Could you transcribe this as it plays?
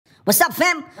What's up,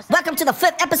 fam? Welcome to the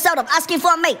 5th episode of Asking for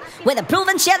a Mate, where the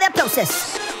proven share their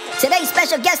process. Today's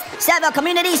special guests serve our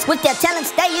communities with their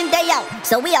talents day in, day out.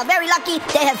 So we are very lucky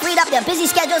they have freed up their busy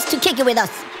schedules to kick it with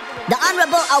us. The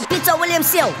Honourable Aupito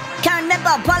current Member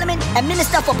of Parliament and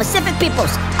Minister for Pacific Peoples,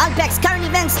 unpacks current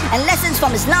events and lessons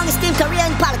from his long-esteemed career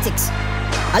in politics.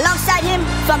 Alongside him,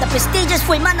 from the prestigious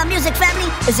Fuemana music family,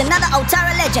 is another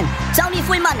Otara legend, Tony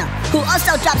Fuemana, who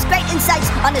also drops great insights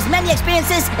on his many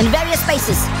experiences in various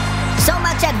spaces. So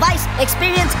much advice,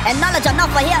 experience, and knowledge on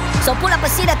offer here, so pull up a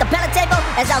seat at the pallet table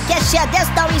as our guests share their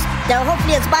stories that will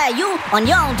hopefully inspire you on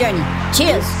your own journey.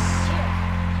 Cheers!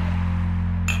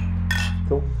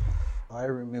 Cool. I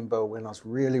remember when I was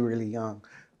really young,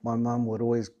 my mum would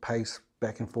always pace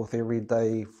back and forth every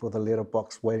day for the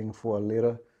letterbox waiting for a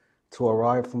letter to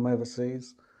arrive from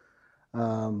overseas.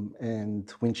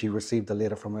 And when she received a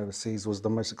letter from overseas, was the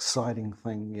most exciting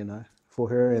thing, you know, for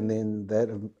her. And then that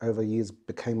over years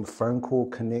became a phone call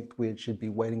connect, where she'd be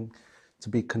waiting to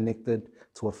be connected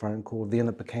to a phone call. Then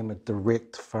it became a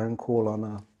direct phone call on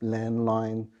a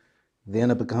landline.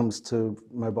 Then it becomes to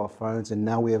mobile phones, and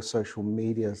now we have social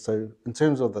media. So in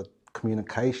terms of the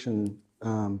communication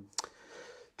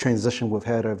transition we've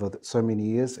had over so many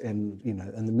years, and you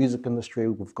know, in the music industry,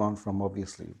 we've gone from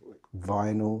obviously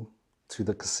vinyl to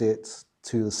the cassettes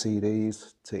to the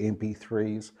CDs to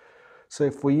MP3s.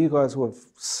 So for you guys who have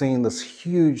seen this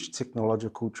huge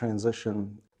technological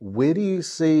transition, where do you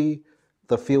see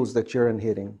the fields that you're in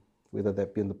heading, whether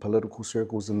that be in the political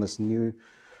circles, in this new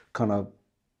kind of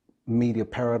media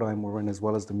paradigm we're in, as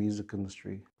well as the music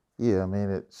industry? Yeah, I mean,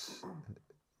 it's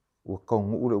the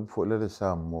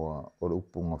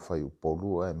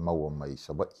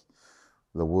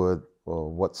word, or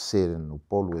what's said in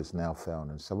Pauly is now found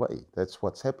in Sawai. That's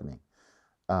what's happening.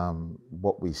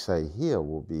 What we say here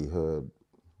will be heard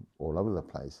all over the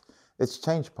place. It's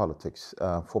changed politics.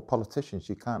 For politicians,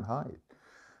 you can't hide.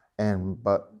 And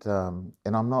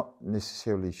I'm not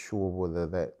necessarily sure whether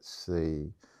that's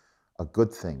a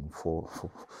good thing for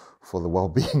the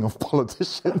well-being of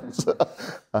politicians.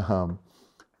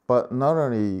 But not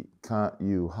only can't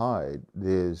you hide,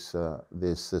 there's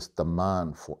this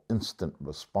demand for instant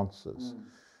responses.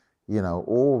 You know,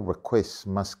 all requests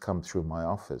must come through my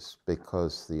office,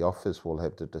 because the office will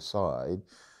have to decide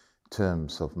in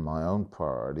terms of my own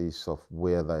priorities of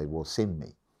where they will send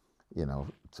me, you know,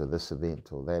 to this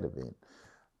event or that event.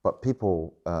 But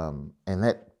people, and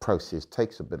that process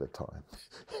takes a bit of time,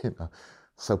 you know.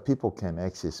 So people can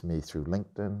access me through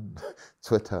LinkedIn,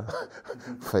 Twitter,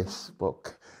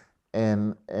 Facebook,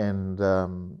 and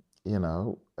you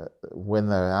know, when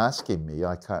they're asking me,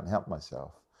 I can't help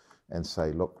myself and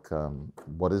say, look,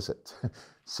 what is it?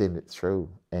 Send it through.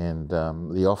 And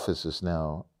the office is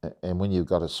now, and when you've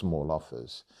got a small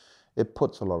office, it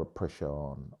puts a lot of pressure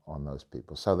on those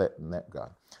people. So that in that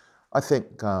regard, I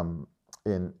think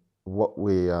in what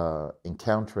we are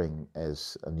encountering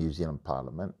as a New Zealand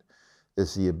Parliament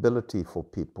is the ability for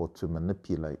people to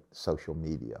manipulate social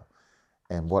media.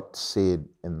 And what's said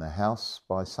in the House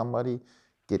by somebody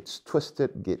gets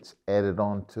twisted, gets added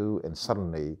on to, and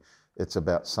suddenly it's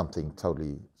about something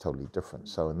totally different.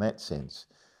 So in that sense,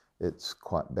 it's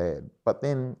quite bad. But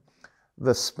then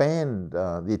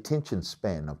the attention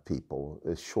span of people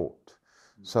is short.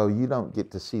 So you don't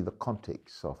get to see the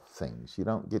context of things. You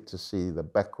don't get to see the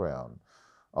background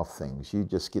of things. You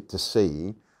just get to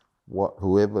see what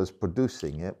whoever's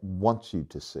producing it wants you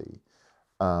to see.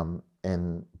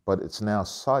 But it's now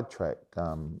sidetracked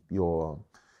your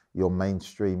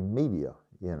mainstream media.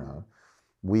 You know,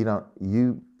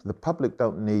 the public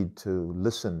don't need to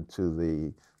listen to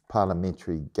the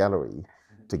parliamentary gallery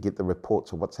to get the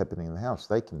reports of what's happening in the House.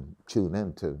 They can tune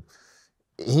in to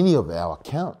any of our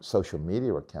accounts, social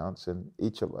media accounts, and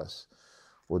each of us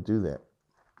will do that.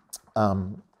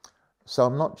 So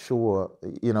I'm not sure,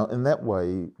 you know, in that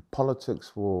way,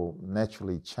 politics will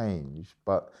naturally change,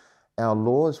 but our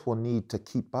laws will need to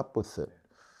keep up with it.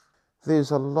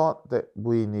 There's a lot that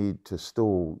we need to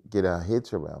still get our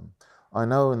heads around. I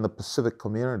know in the Pacific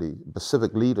community,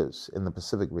 Pacific leaders in the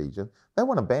Pacific region, they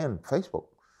want to ban Facebook.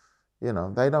 You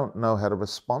know, they don't know how to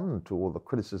respond to all the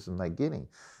criticism they're getting,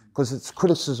 because it's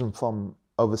criticism from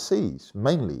overseas,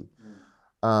 mainly.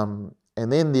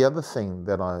 And then the other thing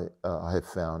that I have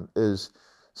found is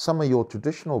some of your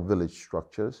traditional village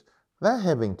structures, they're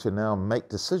having to now make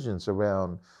decisions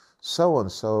around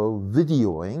so-and-so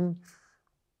videoing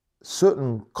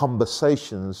certain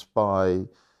conversations by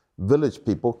village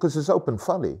people, because it's open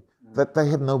fully, that they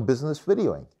have no business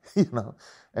videoing, you know,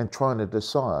 and trying to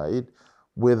decide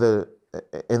whether,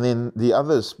 and then the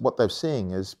others, what they're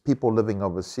seeing is people living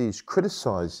overseas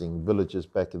criticizing villages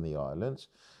back in the islands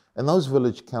And those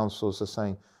village councils are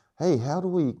saying, hey, how do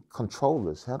we control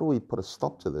this? How do we put a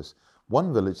stop to this?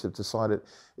 One village have decided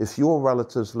if your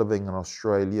relatives living in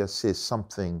Australia says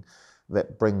something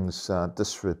that brings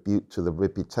disrepute to the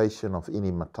reputation of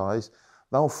any Matais,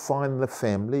 they'll fine the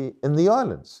family in the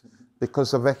islands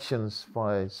because of actions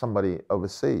by somebody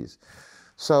overseas.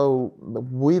 So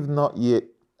we've not yet,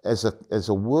 as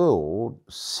a world,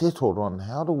 settled on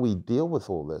how do we deal with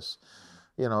all this.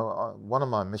 You know, one of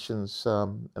my missions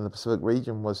in the Pacific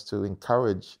region was to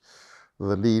encourage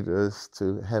the leaders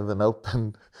to have an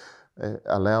open,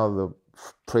 allow the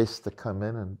press to come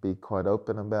in and be quite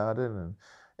open about it.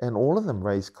 And all of them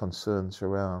raised concerns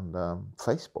around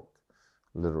Facebook,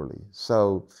 literally.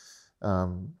 So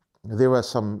there are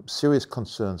some serious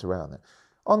concerns around it.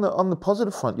 On the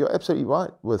positive front, you're absolutely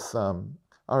right. With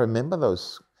I remember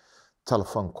those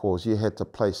telephone calls. You had to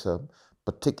place a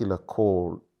particular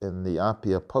call in the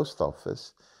Apia post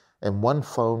office, and one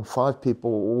phone, 5 people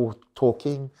all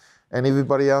talking, and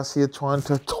everybody else here trying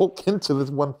to talk into this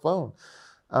one phone.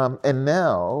 And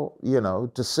now, you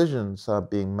know, decisions are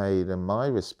being made in my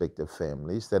respective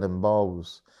families that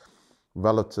involves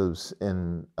relatives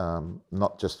in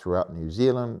not just throughout New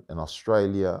Zealand, in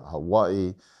Australia,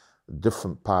 Hawaii,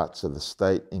 different parts of the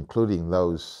state, including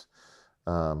those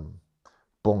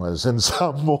bungas in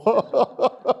Samoa,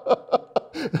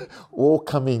 all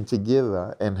coming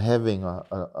together and having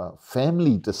a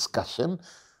family discussion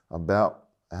about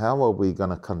how are we going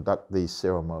to conduct these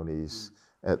ceremonies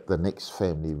at the next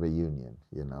family reunion,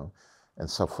 you know, and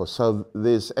so forth. So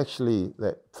there's actually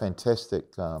that fantastic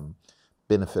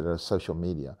benefit of social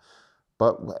media.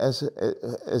 But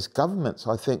as governments,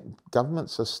 I think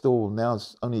governments are still now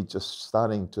only just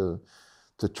starting to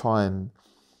try and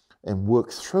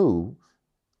work through,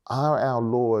 are our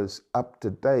laws up to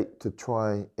date to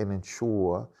try and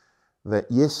ensure that,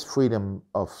 yes, freedom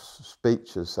of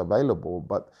speech is available,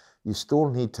 but you still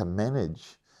need to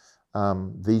manage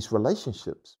these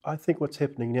relationships. I think what's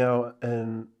happening now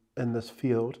in this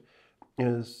field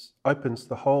is opens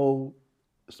the whole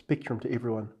spectrum to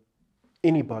everyone.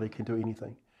 Anybody can do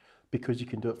anything because you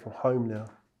can do it from home now.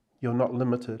 You're not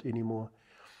limited anymore.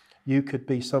 You could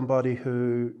be somebody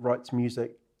who writes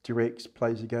music, directs,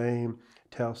 plays a game,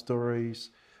 tells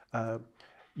stories.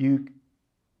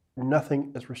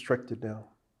 Nothing is restricted now,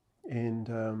 and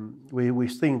we're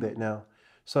seeing that now.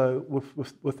 So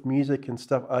with music and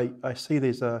stuff, I see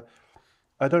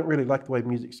I don't really like the way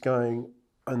music's going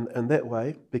in that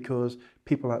way because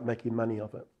people aren't making money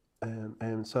of it.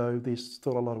 And so there's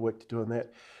still a lot of work to do on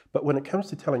that. But when it comes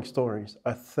to telling stories,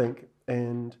 I think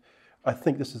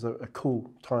this is a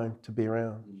cool time to be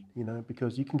around, you know,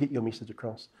 because you can get your message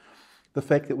across. The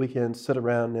fact that we can sit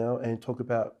around now and talk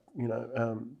about, you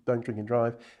know, don't drink and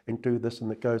drive and do this,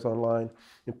 and it goes online,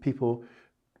 and people,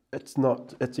 it's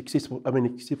accessible. I mean,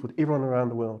 accessible to everyone around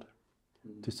the world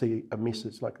to see a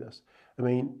message like this. I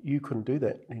mean, you couldn't do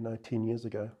that, you know, 10 years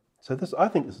ago. So I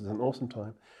think this is an awesome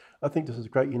time. I think this is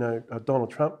great. You know,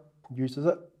 Donald Trump uses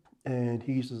it, and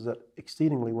he uses it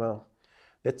exceedingly well.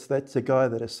 That's a guy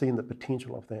that has seen the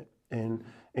potential of that and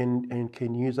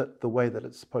can use it the way that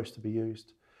it's supposed to be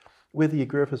used. Whether you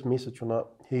agree with his message or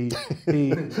not, he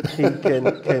can do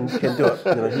it.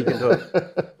 You know, he can do it.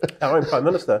 Our own Prime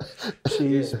Minister,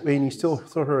 when you still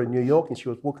saw her in New York and she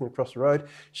was walking across the road,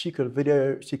 she could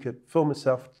film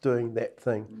herself doing that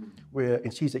thing,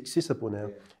 and she's accessible now.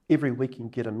 Every week you can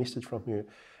get a message from her,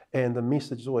 and the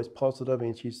message is always positive,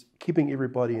 and she's keeping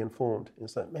everybody informed. And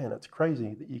it's like, man, it's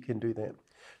crazy that you can do that.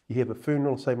 You have a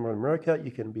funeral, say in America,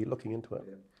 you can be looking into it,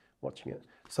 watching it.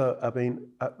 So, I mean,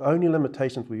 only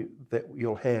limitations that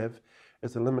you'll have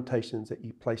is the limitations that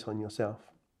you place on yourself.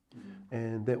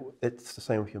 And that's the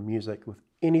same with your music. With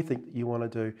anything that you want to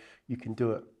do, you can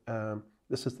do it.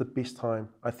 This is the best time,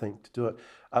 I think, to do it.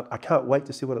 I can't wait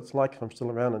to see what it's like if I'm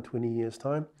still around in 20 years'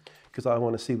 time, because I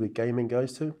want to see where gaming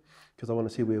goes to, because I want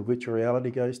to see where virtual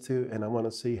reality goes to, and I want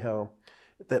to see how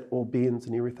that all bends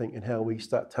and everything, and how we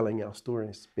start telling our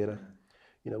stories better.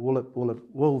 You know, will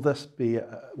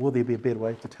there be a better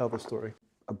way to tell the story?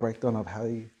 A breakdown of how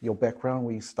your background,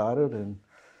 where you started, and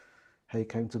how you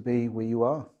came to be where you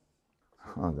are.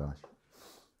 Oh gosh,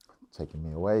 taking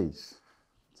me away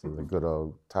to the good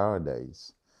old Tara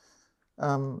days.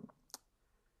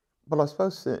 But I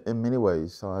suppose in many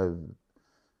ways,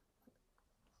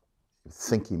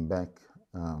 thinking back,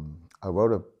 I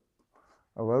wrote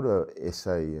a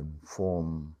essay in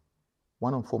Form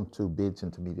 1 and Form 2 Beds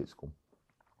Intermediate School.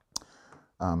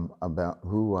 About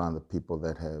who are the people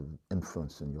that have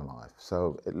influence in your life.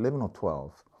 So at 11 or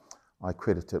 12, I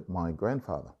credited my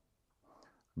grandfather.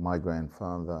 My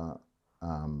grandfather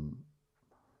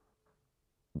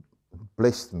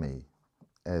blessed me,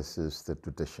 as is the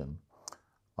tradition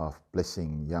of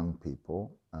blessing young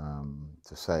people,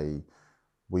 to say,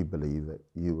 we believe that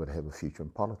you would have a future in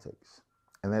politics.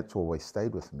 And that's always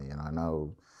stayed with me. And I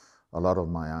know a lot of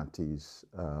my aunties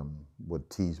would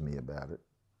tease me about it,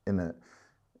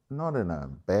 not in a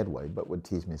bad way, but would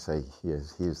tease me and say,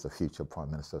 here's the future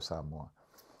Prime Minister of Samoa.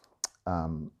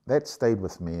 That stayed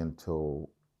with me until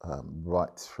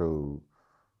right through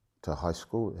to high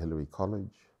school, Hillary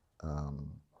College,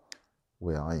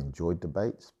 where I enjoyed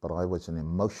debates, but I was an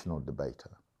emotional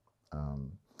debater,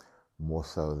 more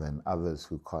so than others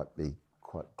who could be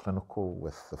quite clinical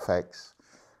with the facts.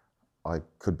 I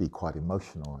could be quite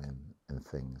emotional in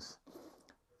things.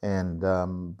 And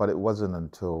but it wasn't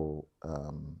until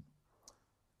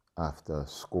after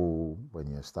school, when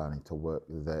you're starting to work,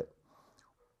 that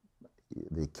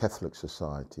the Catholic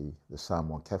Society, the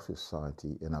Samoan Catholic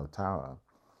Society in Otara,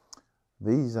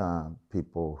 these are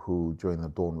people who, during the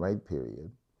Dawn Raid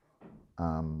period,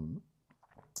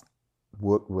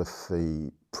 worked with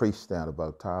the priest out of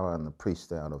Otara and the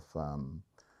priest out of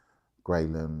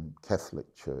Greyland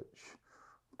Catholic Church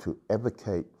to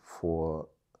advocate for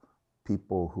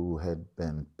people who had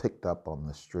been picked up on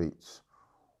the streets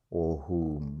or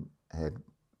who had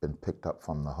been picked up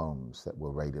from the homes that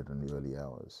were raided in the early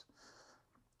hours.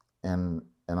 And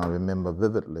I remember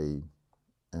vividly,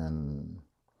 and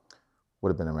would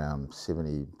have been around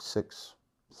 76,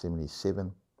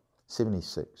 77,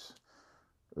 76,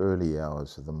 early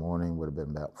hours of the morning, would have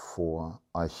been about 4.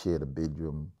 I shared a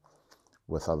bedroom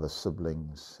with other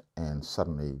siblings, and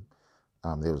suddenly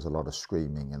there was a lot of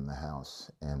screaming in the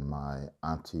house, and my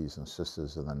aunties and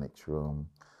sisters in the next room.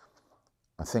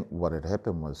 I think what had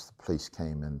happened was the police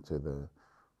came into the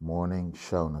morning,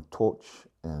 shone a torch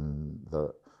in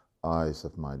the eyes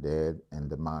of my dad and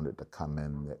demanded to come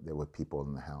in, that there were people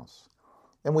in the house.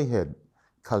 And we had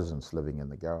cousins living in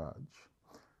the garage.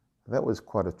 That was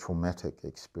quite a traumatic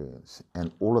experience.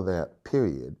 And all of that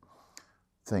period,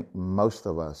 I think most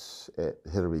of us at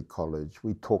Hillary College,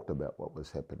 we talked about what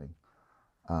was happening.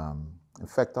 In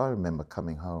fact, I remember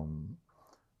coming home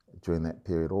during that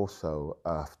period also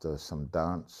after some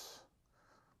dance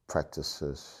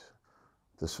practices.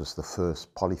 This was the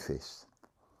first Polyfest.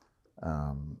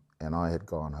 And I had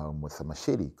gone home with a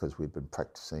machete because we'd been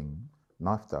practicing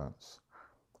knife dance.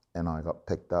 And I got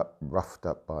picked up, roughed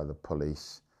up by the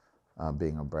police,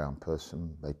 being a brown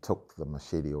person. They took the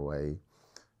machete away,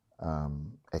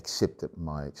 accepted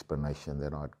my explanation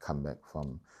that I'd come back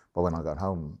from. But when I got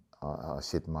home, I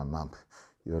said to my mum,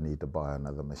 "You need to buy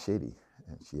another machete."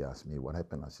 And she asked me what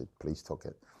happened. I said, "Please took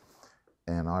it."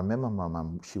 And I remember my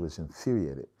mum, she was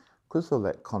infuriated because of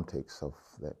that context of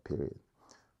that period.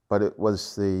 But it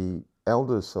was the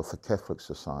elders of the Catholic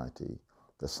Society,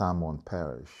 the Samoan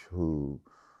parish, who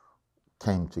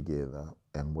came together,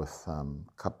 and with a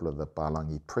couple of the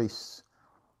Palangi priests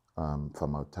from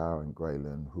Otara and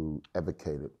Greyland, who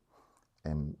advocated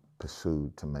and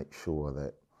pursued to make sure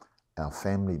that our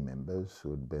family members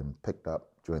who had been picked up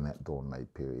during that Dawn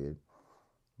Raid period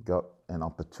got an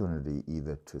opportunity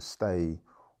either to stay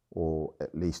or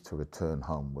at least to return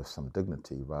home with some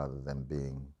dignity rather than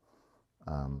being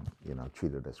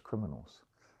treated as criminals.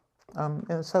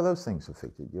 And so those things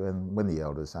affected you. And when the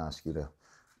elders ask you to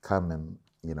come and,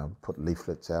 put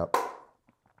leaflets out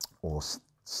or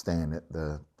stand at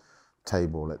the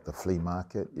table at the flea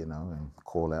market, and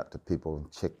call out to people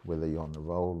and check whether you're on the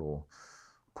roll or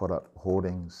put up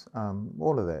hoardings,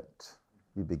 all of that,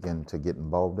 you begin to get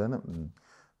involved in it. And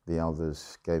the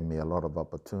elders gave me a lot of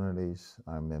opportunities.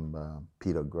 I remember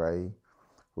Peter Gray,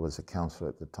 who was a councillor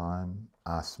at the time,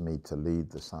 asked me to lead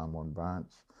the Samoan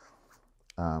branch,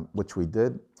 which we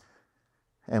did.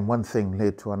 And one thing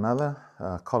led to another.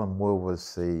 Colin Will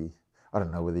was I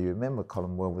don't know whether you remember,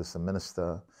 Colin Will was the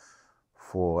Minister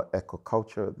for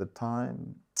Aquaculture at the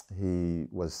time. He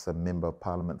was a Member of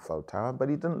Parliament for Otara, but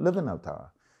he didn't live in Otara.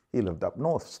 He lived up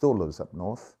north, still lives up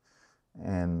north.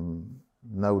 And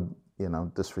no,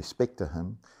 disrespect to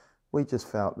him, we just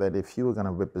felt that if you were going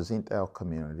to represent our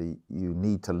community, you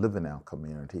need to live in our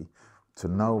community to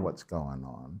know what's going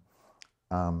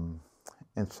on.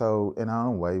 And so in our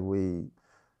own way, we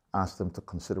asked him to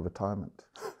consider retirement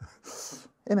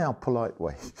in our polite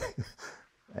way.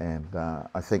 And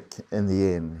I think in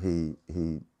the end,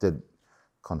 he did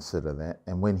consider that.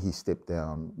 And when he stepped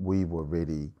down, we were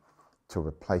ready to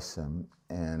replace him.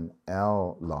 And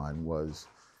our line was,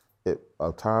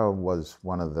 Otara was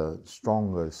one of the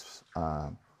strongest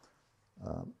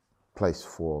place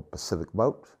for Pacific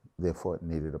vote, therefore it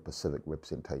needed a Pacific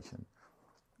representation.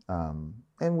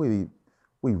 And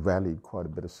we rallied quite a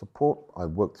bit of support. I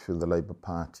worked through the Labour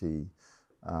Party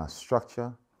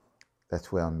structure.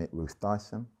 That's where I met Ruth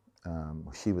Dyson.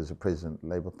 She was the president of the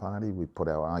Labour Party. We put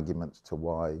our arguments to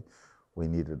why we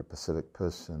needed a Pacific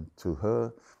person to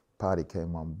her. Party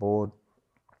came on board.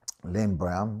 Len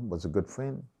Brown was a good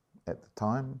friend at the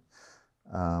time.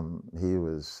 He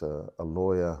was a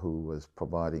lawyer who was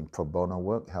providing pro bono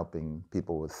work, helping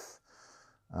people with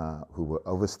who were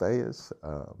overstayers.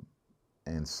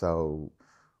 And so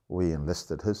we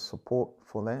enlisted his support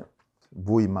for that.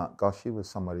 Vui Goshi was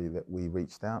somebody that we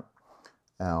reached out.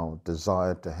 Our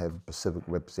desire to have Pacific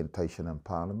representation in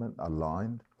Parliament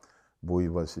aligned. Vui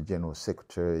was the General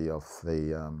Secretary of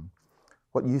the,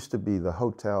 what used to be the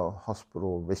Hotel,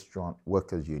 Hospital, Restaurant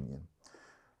Workers Union.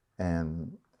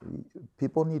 And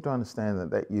people need to understand that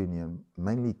that union,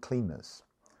 mainly cleaners,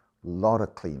 a lot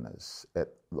of cleaners at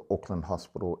the Auckland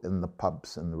Hospital, in the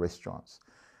pubs, in the restaurants.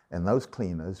 And those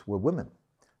cleaners were women,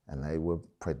 and they were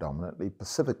predominantly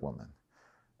Pacific women.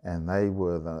 And they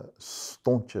were the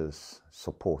staunchest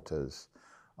supporters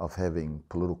of having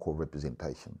political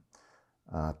representation.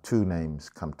 Two names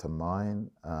come to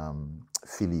mind.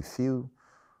 Philly Few,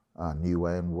 a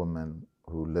Niuean woman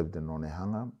who lived in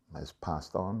Onehanga, has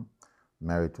passed on,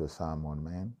 married to a Samoan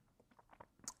man,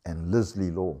 and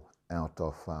Leslie Law out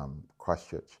of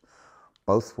Christchurch.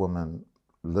 Both women,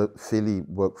 Philly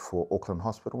worked for Auckland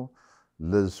Hospital,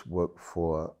 Liz worked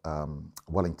for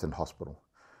Wellington Hospital.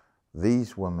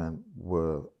 These women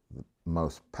were the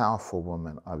most powerful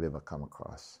women I've ever come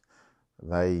across.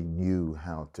 They knew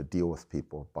how to deal with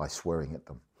people by swearing at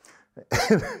them.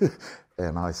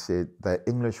 And I said their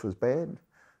English was bad,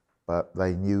 but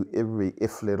they knew every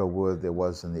F-letter word there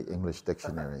was in the English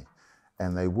dictionary.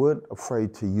 And they weren't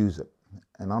afraid to use it.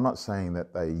 And I'm not saying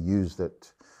that they used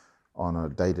it on a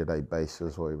day-to-day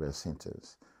basis or every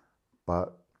sentence,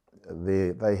 but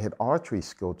they had oratory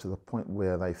skill to the point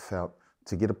where they felt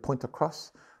to get a point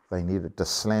across, they needed to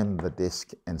slam the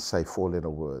desk and say 4-letter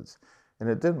words. And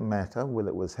it didn't matter whether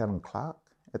it was Helen Clark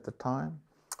at the time,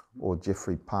 or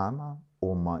Jeffrey Palmer,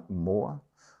 or Mike Moore,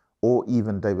 or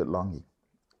even David Longi.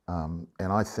 And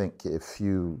I think if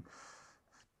you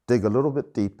dig a little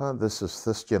bit deeper, this is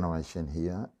this generation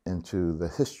here, into the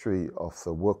history of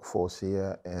the workforce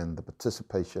here and the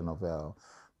participation of our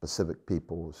Pacific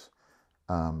peoples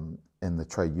in the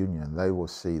trade union, they will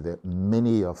see that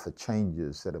many of the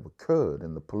changes that have occurred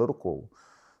in the political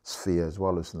sphere as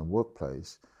well as in the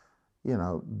workplace, you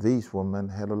know, these women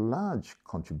had a large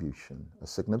contribution, a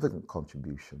significant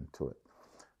contribution to it.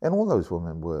 And all those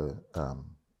women were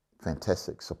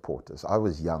fantastic supporters. I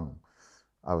was young,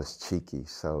 I was cheeky,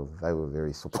 so they were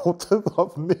very supportive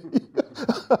of me.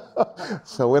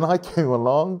 So when I came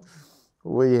along,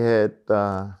 we had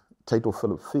Tato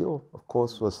Philip Field, of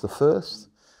course, was the first.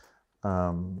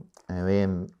 And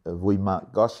then Vui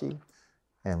Goshi.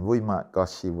 And Vui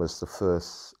Goshi was the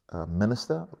first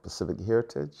minister of Pacific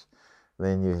Heritage.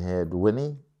 Then you had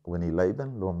Winnie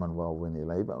Laban, Lord Manuel Winnie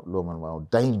Laban, Lord Manuel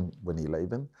Dame Winnie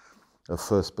Laban, the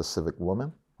first Pacific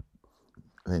woman.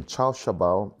 And then Charles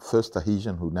Chabal, first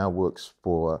Tahitian who now works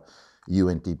for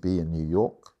UNDP in New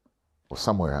York, or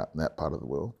somewhere out in that part of the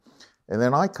world. And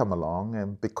then I come along,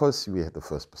 and because we had the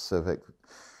first Pacific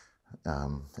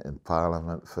in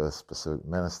Parliament, first Pacific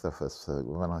Minister, first Pacific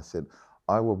woman, I said,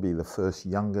 I will be the first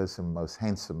youngest and most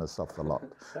handsomest of the lot.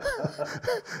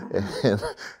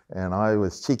 and I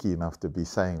was cheeky enough to be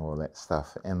saying all that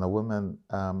stuff. And the women,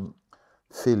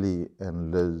 Philly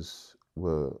and Liz,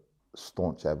 were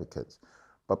staunch advocates.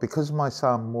 But because my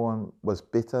Samoan was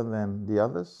better than the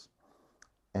others,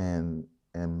 and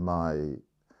my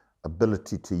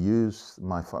ability to use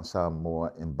my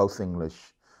Samoa in both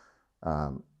English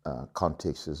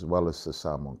contexts as well as the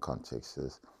Samoan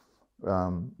contexts,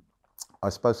 I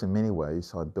suppose in many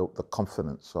ways I built the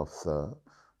confidence of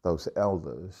those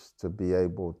elders to be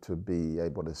able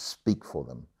to speak for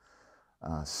them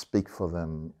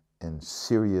in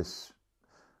serious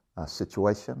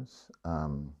situations,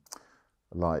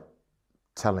 like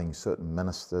telling certain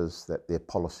ministers that their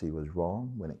policy was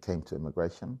wrong when it came to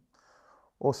immigration,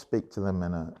 or speak to them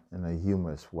in a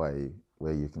humorous way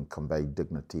where you can convey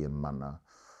dignity and mana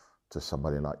to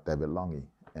somebody like David Longi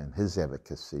and his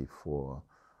advocacy for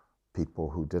people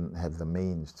who didn't have the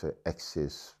means to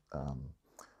access,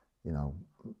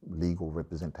 legal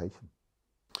representation.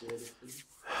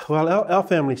 Well, our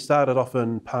family started off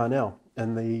in Parnell,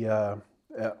 and the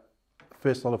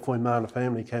first lot of Fuemana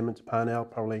family came into Parnell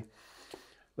probably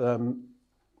early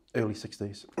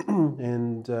 60s.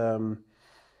 And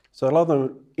so a lot of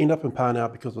them end up in Parnell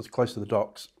because it was close to the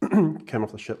docks, came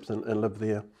off the ships and lived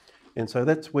there. And so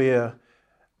that's where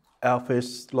our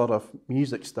first lot of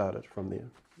music started from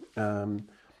there.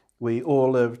 We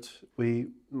all lived,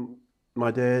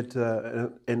 my dad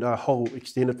and our whole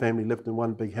extended family lived in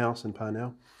one big house in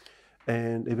Parnell,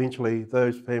 and eventually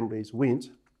those families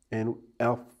went, and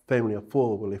our family of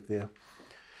 4 were left there.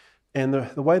 And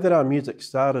the way that our music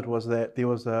started was that there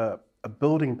was a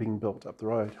building being built up the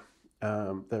road.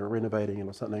 They were renovating it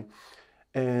or something.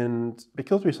 And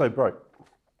because we were so broke,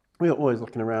 we were always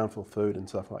looking around for food and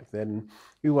stuff like that. And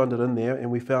we wandered in there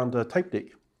and we found a tape deck.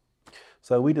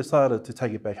 So we decided to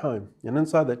take it back home. And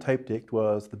inside that tape deck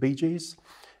was the Bee Gees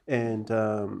and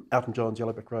Elton John's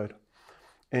Yellow Brick Road.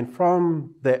 And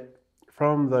from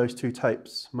those 2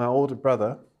 tapes, my older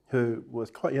brother, who was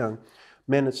quite young,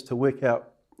 managed to work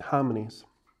out harmonies.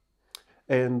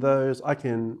 And those,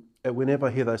 whenever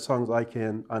I hear those songs, I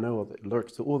know all the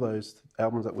lyrics to all those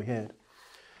albums that we had.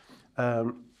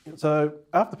 So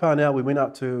after Parnell, we went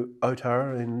up to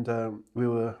Otara, and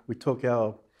we took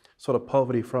our sort of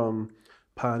poverty from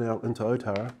Parnell into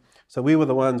Otara. So we were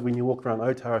the ones, when you walk around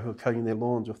Otara, who were cutting their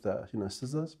lawns with the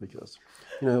scissors, because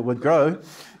it would grow.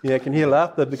 Yeah, I can hear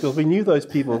laughter because we knew those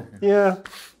people. Yeah.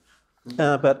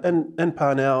 But in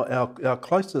Parnell, our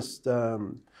closest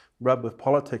rub with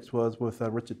politics was with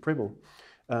Richard Prebble,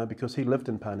 because he lived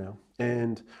in Parnell.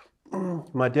 And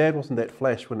my dad wasn't that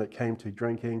flash when it came to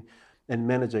drinking and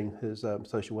managing his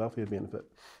social welfare benefit.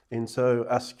 And so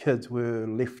us kids were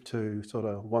left to sort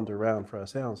of wander around for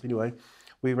ourselves. Anyway,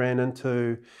 we ran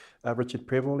into Richard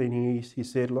Prebble, and he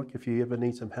said, look, if you ever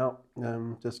need some help,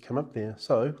 just come up there.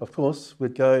 So, of course,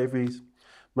 we'd go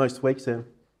most weeks and,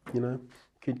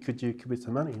 could you give me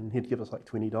some money? And he'd give us like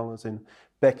 $20. And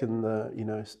back in the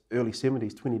early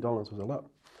 70s, $20 was a lot.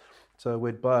 So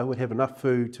we'd have enough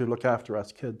food to look after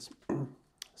us kids.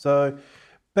 So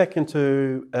back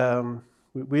into,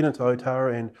 we went into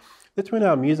Otara, and that's when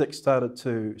our music started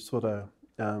to sort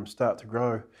of start to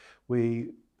grow. We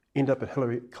ended up at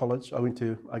Hillary College.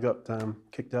 I got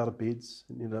kicked out of Beds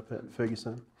and ended up at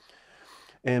Ferguson.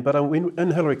 But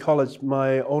in Hillary College,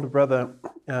 my older brother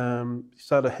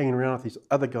started hanging around with these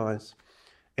other guys,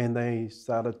 and they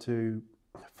started to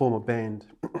form a band.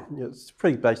 It's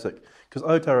pretty basic, because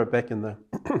Otara back in the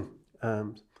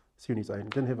 70s, 80s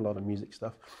didn't have a lot of music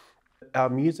stuff. Our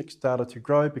music started to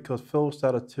grow because Phil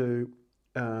started to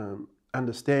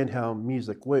understand how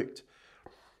music worked.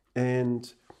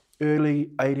 And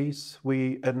early 80s,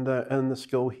 in the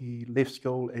school, he left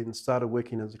school and started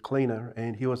working as a cleaner,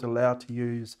 and he was allowed to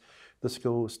use the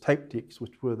school's tape decks,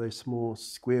 which were those small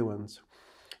square ones.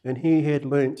 And he had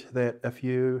learnt that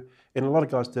and a lot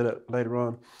of guys did it later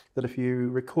on, that if you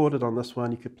recorded on this one,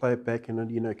 you could play it back and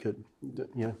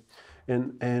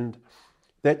and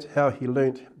that's how he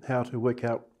learnt how to work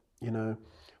out,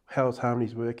 how his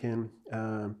harmonies work, and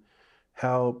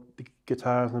how the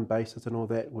guitars and basses and all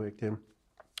that worked. And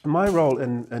my role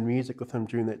in music with him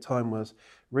during that time was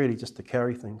really just to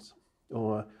carry things,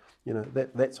 or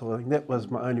that sort of thing. That was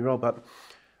my only role, but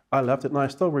I loved it, and I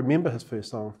still remember his first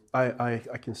song. I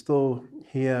can still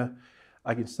hear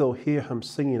him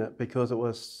singing it, because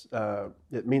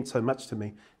it meant so much to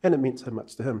me, and it meant so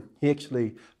much to him. He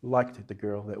actually liked the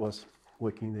girl that was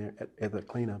working there as a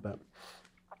cleaner, but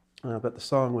the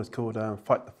song was called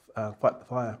 "Fight the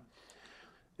Fire,"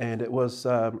 and it was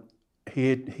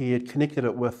he had connected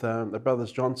it with the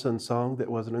Brothers Johnson song that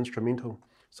was an instrumental.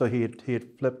 So he had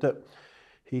flipped it,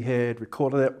 he had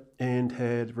recorded it, and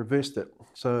had reversed it.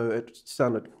 So it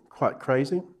sounded quite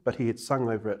crazy, but he had sung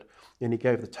over it, and he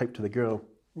gave the tape to the girl.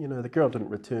 The girl didn't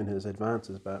return his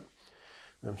advances, but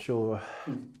I'm sure,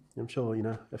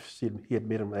 if he had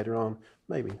met him later on,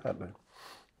 maybe, I don't know.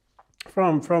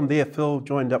 From there, Phil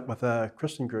joined up with a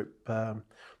Christian group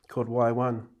called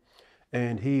Y1,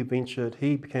 and he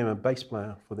became a bass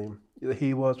player for them.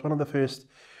 He was one of the first.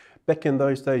 Back in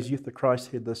those days, Youth of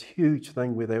Christ had this huge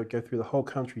thing where they would go through the whole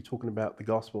country talking about the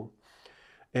gospel.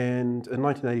 And in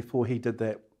 1984, he did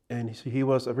that. And he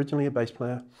was originally a bass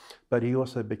player, but he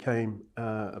also became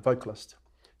a vocalist.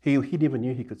 He never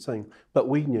knew he could sing, but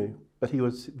we knew. But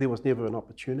there was never an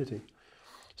opportunity.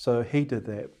 So he did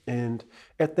that. And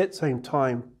at that same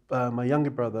time, my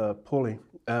younger brother, Pauly,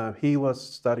 he was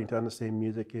starting to understand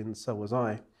music, and so was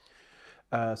I.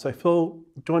 So Phil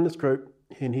joined this group,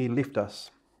 and he left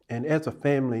us. And as a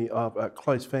family, a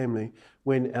close family,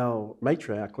 when our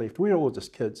matriarch left, we were all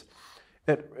just kids.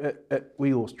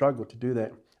 We all struggled to do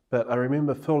that. But I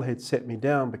remember Phil had sat me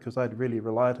down, because I'd really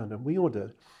relied on him. We all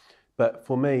did. But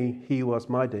for me, he was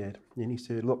my dad. And he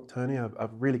said, look, Tony,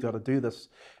 I've really got to do this,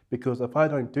 because if I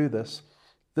don't do this,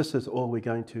 this is all we're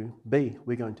going to be.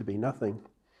 We're going to be nothing.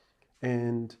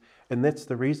 And that's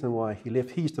the reason why he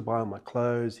left. He used to buy all my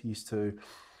clothes. He used to,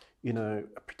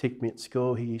 protect me at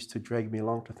school. He used to drag me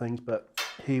along to things. But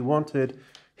he wanted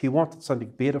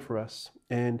something better for us.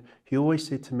 And he always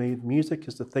said to me, music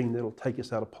is the thing that'll take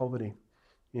us out of poverty.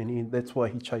 And that's why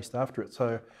he chased after it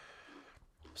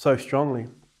so strongly.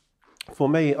 For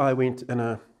me, I went in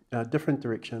a different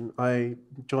direction. I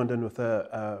joined in with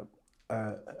a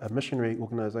missionary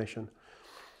organisation.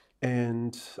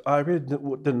 And I really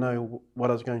didn't know what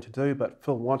I was going to do, but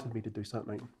Phil wanted me to do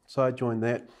something. So I joined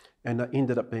that, and I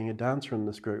ended up being a dancer in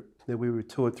this group. Then we were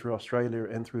toured through Australia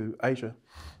and through Asia.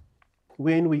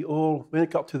 When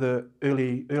it got to the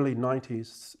early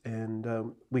 90s,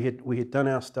 and we had done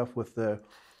our stuff with the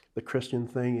Christian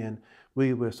thing, and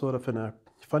we were sort of in a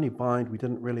funny bind. We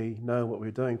didn't really know what we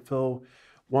were doing.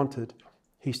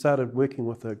 He started working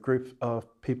with a group of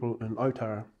people in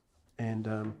Otara,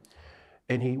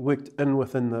 and he worked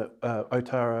within the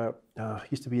Otara,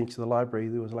 used to be into the library.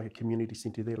 There was like a community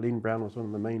centre there. Len Brown was one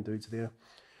of the main dudes there.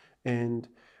 And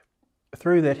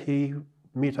through that, he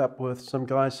met up with some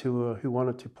guys who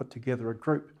wanted to put together a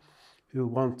group, who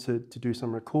wanted to do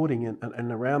some recording,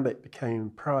 and around that became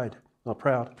Proud.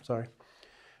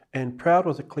 And Proud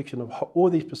was a collection of all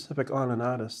these Pacific Island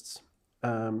artists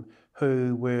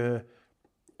who were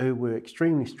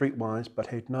extremely streetwise, but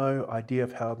had no idea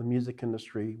of how the music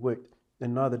industry worked,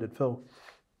 and neither did Phil.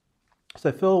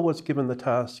 So Phil was given the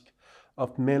task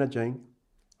of managing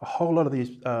a whole lot of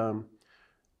these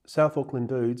South Auckland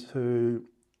dudes who,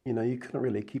 you couldn't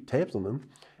really keep tabs on them,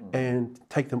 and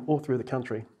take them all through the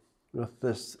country with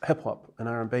this hip hop and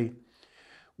R&B.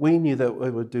 We knew that we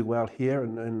would do well here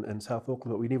in South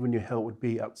Auckland, but we never knew how it would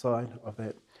be outside of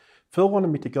that. Phil wanted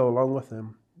me to go along with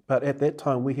him, but at that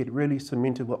time we had really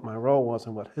cemented what my role was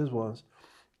and what his was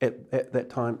at that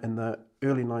time in the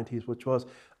early 90s, which was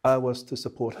I was to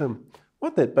support him.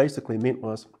 What that basically meant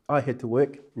was I had to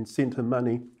work and send him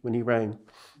money when he rang.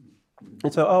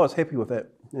 And so I was happy with that,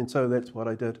 and so that's what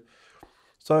I did.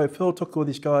 So Phil took all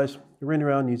these guys, ran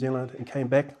around New Zealand and came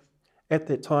back. At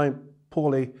that time,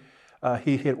 Pauly,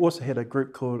 he had also had a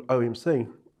group called OMC,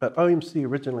 but OMC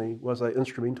originally was an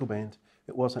instrumental band.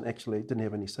 It didn't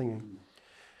have any singing.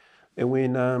 And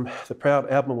when the Proud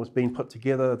album was being put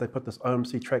together, they put this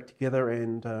OMC track together,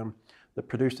 and the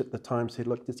producer at the time said,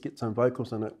 look, let's get some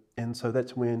vocals in it. And so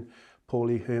that's when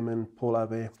Pauly, Herman, Paul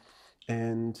Ave,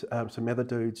 and some other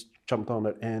dudes jumped on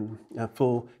it, and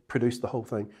Phil produced the whole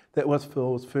thing. That was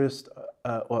Phil's first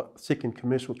or second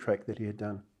commercial track that he had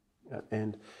done.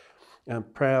 And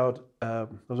Proud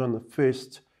was one of the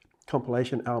first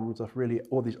compilation albums of really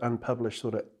all these unpublished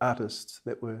sort of artists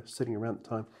that were sitting around at the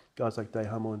time. Guys like Day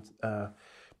Hummel and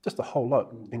just a whole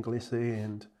lot, Inglesi,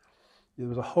 and there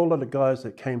was a whole lot of guys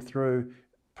that came through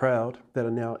Proud that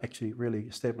are now actually really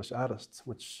established artists,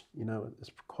 which,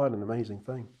 is quite an amazing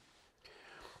thing.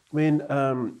 When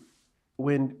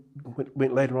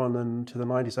went later on into the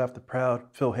 90s after Proud,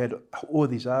 Phil had all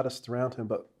these artists around him,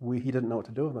 but he didn't know what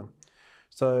to do with them.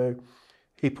 So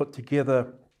he put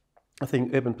together, I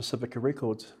think, Urban Pasifika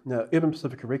Records. Now, Urban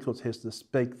Pasifika Records has this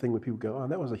big thing where people go, oh,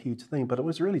 that was a huge thing, but it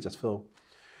was really just Phil.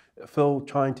 Phil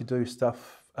trying to do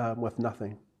stuff with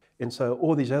nothing. And so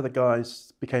all these other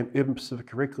guys became Urban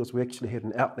Pasifika Records. We actually had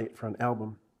an outlet for an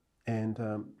album.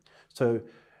 And so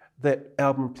that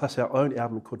album plus our own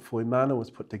album called Fuemana was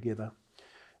put together.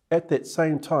 At that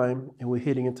same time, and we're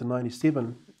heading into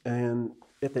 97, and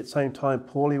at that same time,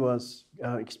 Pauly was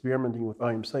experimenting with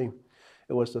OMC.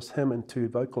 It was just him and two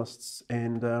vocalists,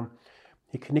 and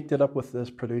he connected up with this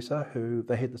producer who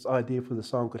they had this idea for the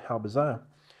song called How Bizarre.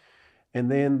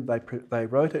 And then they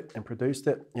wrote it and produced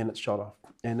it, and it shot off.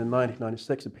 And in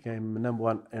 1996, it became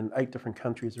 #1 in 8 different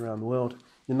countries around the world.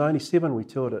 In 97, we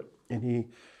toured it, and he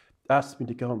asked me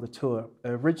to go on the tour.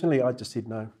 Originally, I just said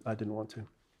no, I didn't want to.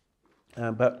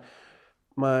 But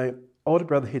my older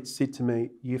brother had said to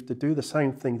me, you have to do the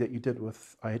same thing that you did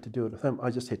I had to do it with him. I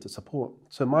just had to support.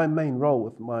 So my main role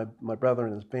with my brother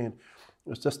and his band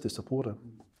was just to support him.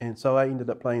 And so I ended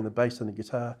up playing the bass and the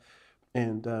guitar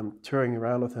and touring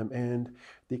around with him. And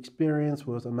the experience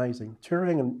was amazing.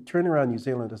 Touring around New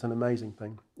Zealand is an amazing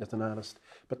thing as an artist.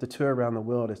 But to tour around the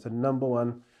world as the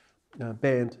 #1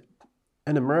 band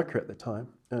in America at the time,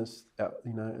 it's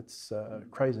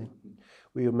crazy.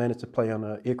 We managed to play on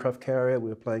an aircraft carrier. We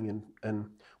were playing in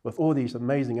with all these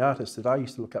amazing artists that I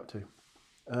used to look up to.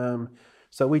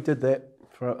 So we did that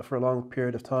for a long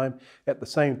period of time. At the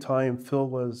same time,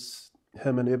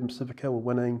 him and Urban Pasifika were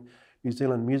winning New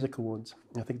Zealand Music Awards.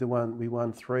 I think we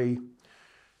won three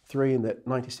in that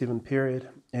 97 period.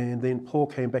 And then Paul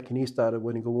came back and he started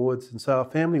winning awards. And so our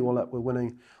family all up were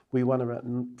winning. We won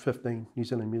around 15 New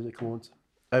Zealand Music Awards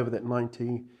over that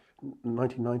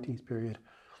 1990s period.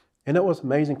 And it was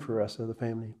amazing for us as a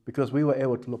family because we were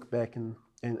able to look back and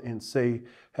see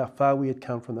how far we had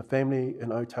come from the family in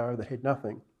Otara that had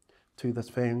nothing to this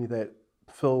family that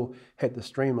Phil had this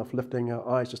dream of lifting our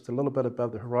eyes just a little bit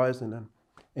above the horizon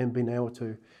and being able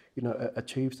to,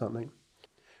 achieve something.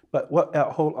 But what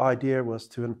our whole idea was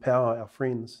to empower our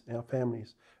friends, our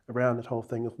families around that whole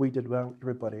thing. If we did well,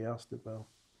 everybody else did well.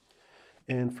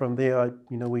 And from there,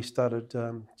 we started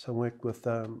some work with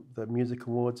the music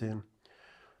awards, and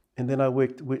then I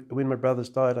worked. When my brothers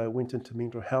died, I went into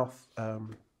mental health.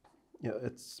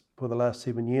 It's for the last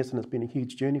 7 years, and it's been a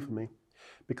huge journey for me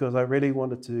because I really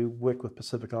wanted to work with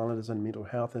Pacific Islanders in mental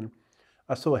health, and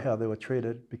I saw how they were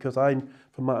treated because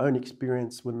from my own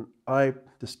experience, when I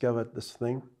discovered this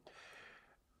thing,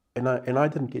 and I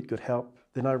didn't get good help,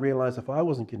 then I realized if I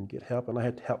wasn't getting good help and I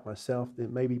had to help myself,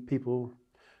 then maybe people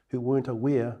who weren't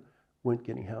aware weren't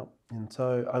getting help. And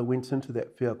so I went into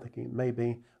that field thinking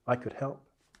maybe I could help.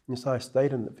 And so I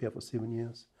stayed in that field for 7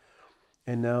 years.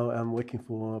 And now I'm working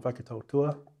for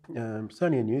Vakatautua. It's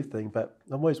only a new thing, but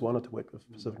I've always wanted to work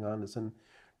with Pacific Islanders and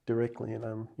directly, and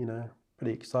I'm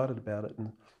pretty excited about it.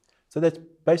 And so that's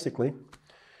basically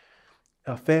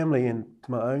our family and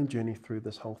my own journey through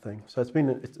this whole thing. So it's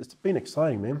been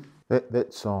exciting, man.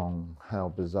 That song, How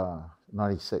Bizarre,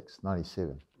 96,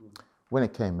 97, when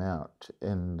it came out,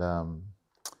 and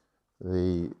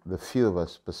the few of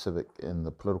us Pacific in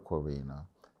the political arena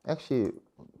actually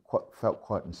felt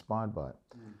quite inspired by it.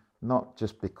 Not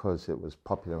just because it was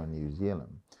popular in New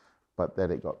Zealand, but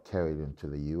that it got carried into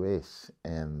the US,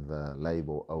 and the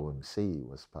label OMC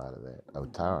was part of that,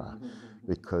 Otara,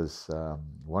 because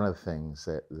one of the things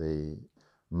that the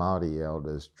Māori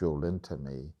elders drilled into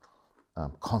me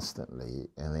constantly,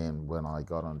 and then when I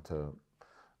got onto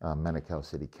Manukau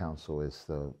City Council as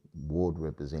the ward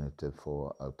representative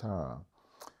for Otara,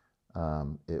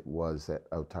 it was that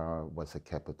Otara was the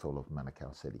capital of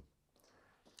Manukau City.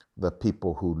 The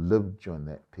people who lived during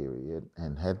that period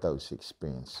and had those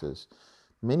experiences,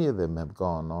 many of them have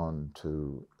gone on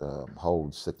to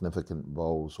hold significant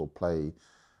roles or play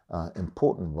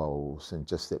important roles in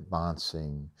just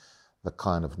advancing the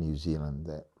kind of New Zealand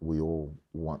that we all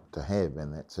want to have,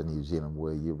 and that's a New Zealand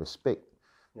where you respect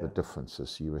the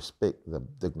differences, you respect the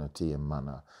dignity and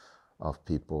mana of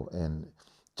people, and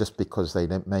just because they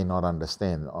may not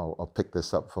understand, I'll pick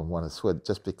this up from one of Swid,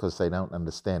 just because they don't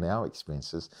understand our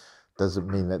experiences doesn't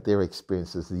mean that their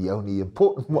experience is the only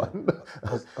important one.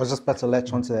 I was just about to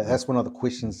latch onto that. That's one of the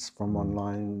questions from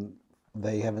online.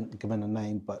 They haven't given a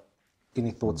name, but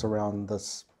any thoughts around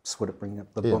this Swid bringing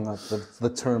up the bunga, the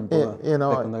term bunga,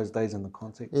 back in those days in the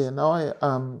context? Yeah,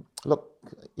 no, look,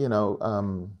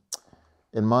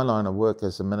 in my line of work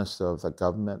as a Minister of the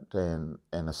Government and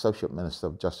Associate Minister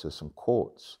of Justice and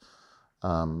Courts,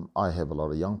 I have a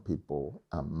lot of young people,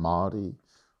 Māori,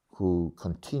 who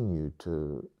continue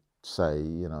to say,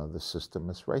 the system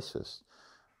is racist.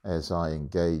 As I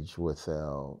engage with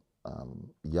our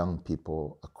young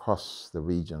people across the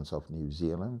regions of New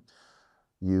Zealand,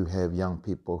 you have young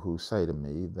people who say to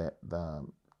me that the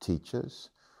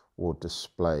teachers will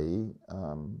display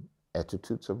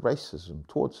attitudes of racism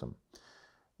towards them.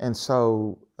 And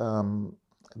so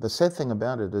the sad thing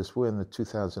about it is we're in the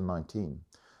 2019.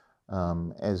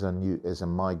 As a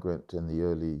migrant in the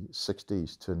early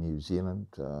 60s to New Zealand,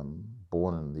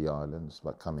 born in the islands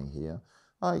but coming here,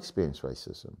 I experienced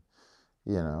racism.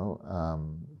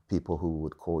 People who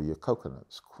would call you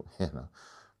coconuts,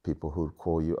 people who would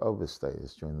call you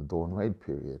overstayers during the Dawn Raid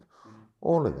period,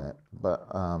 all of that. But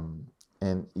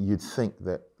and you'd think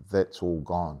that that's all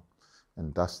gone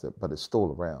and dusted, but it's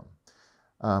still around.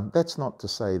 That's not to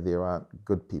say there aren't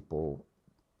good people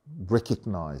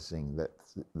recognizing that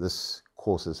this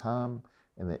causes harm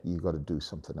and that you've got to do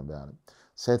something about it.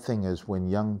 Sad thing is when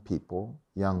young people,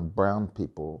 young brown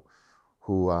people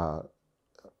who are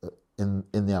in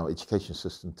our education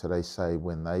system today say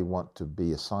when they want to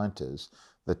be a scientist,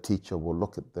 the teacher will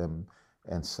look at them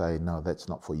and say, no, that's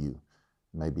not for you.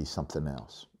 Maybe something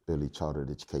else, early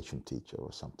childhood education teacher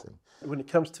or something. When it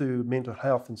comes to mental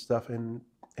health and stuff, and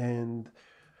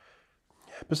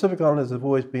Pacific Islanders have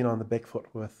always been on the back foot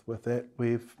with that.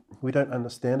 We don't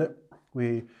understand it.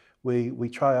 We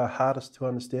try our hardest to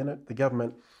understand it. The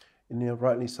government,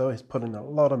 rightly so, has put in a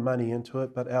lot of money into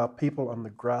it, but our people on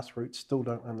the grassroots still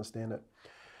don't understand it.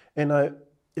 And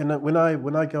when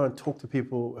I go and talk to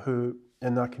people who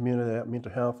in our community about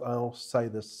mental health, I'll say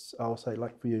this. I'll say,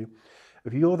 like for you,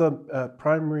 if you're the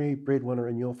primary breadwinner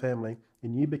in your family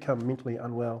and you become mentally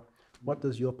unwell, what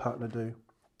does your partner do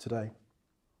today?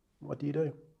 What do you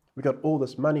do? We've got all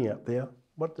this money out there.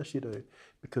 What does she do?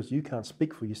 Because you can't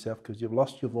speak for yourself because you've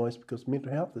lost your voice because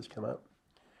mental health has come up.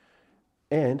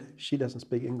 And she doesn't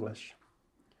speak English.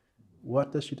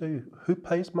 What does she do? Who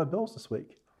pays my bills this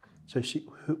week? So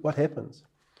what happens?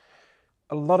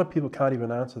 a lot of people can't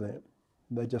even answer that.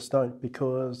 They just don't,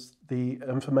 because the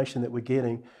information that we're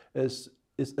getting is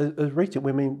reaching.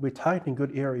 I mean, we're targeting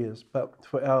good areas, but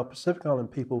for our Pacific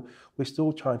Island people, we're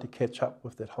still trying to catch up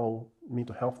with that whole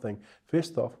mental health thing.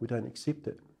 First off, we don't accept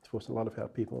it for a lot of our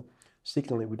people.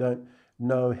 Secondly, we don't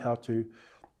know how to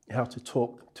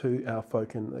talk to our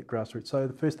folk in the grassroots. So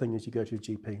the first thing is you go to your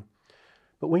GP.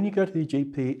 But when you go to the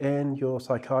GP and your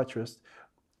psychiatrist,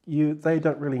 they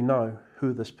don't really know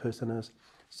who this person is.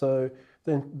 So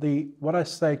then what I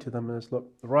say to them is,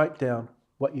 look, write down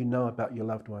what you know about your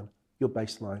loved one, your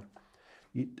baseline.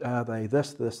 Are they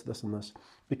this, and this?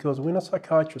 Because when a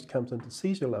psychiatrist comes in to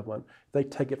see your loved one, they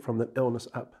take it from the illness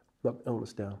up, not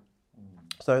illness down.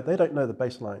 So they don't know the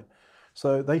baseline.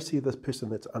 So they see this person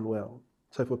that's unwell.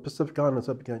 So for Pacific Islanders,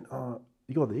 they'll be going, oh,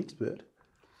 you're the expert.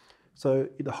 So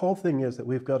the whole thing is that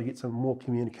we've got to get some more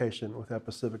communication with our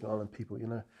Pacific Island people,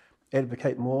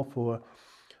 advocate more for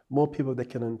more people that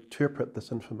can interpret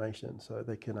this information so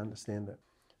they can understand it.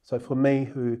 So for me,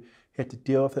 who had to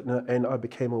deal with it and I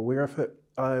became aware of it,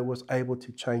 I was able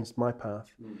to change my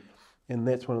path. And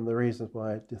that's one of the reasons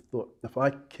why I just thought, if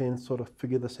I can sort of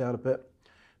figure this out a bit,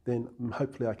 then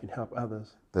hopefully I can help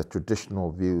others. The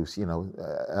traditional views,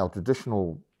 our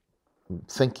traditional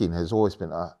thinking has always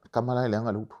been,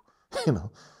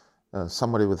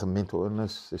 somebody with a mental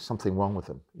illness, there's something wrong with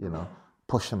them,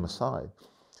 push them aside.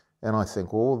 And I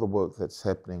think all the work that's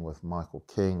happening with Michael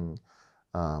King,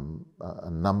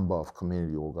 a number of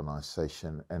community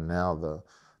organisation, and now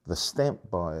the stamp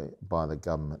by the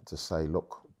government to say,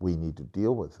 look, we need to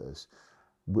deal with this.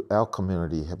 Our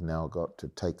community have now got to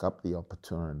take up the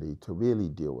opportunity to really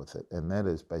deal with it, and that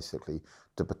is basically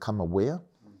to become aware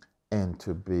and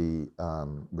to be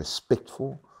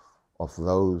respectful of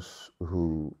those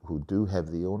who do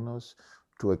have the illness,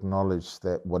 to acknowledge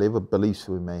that whatever beliefs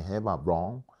we may have are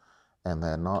wrong, and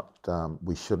they're not,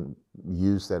 we shouldn't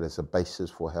use that as a basis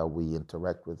for how we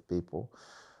interact with people.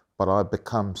 But I've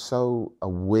become so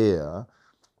aware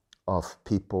of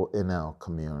people in our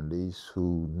communities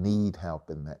who need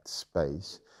help in that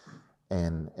space.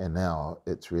 And now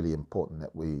it's really important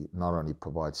that we not only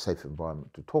provide safe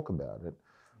environment to talk about it,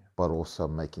 but also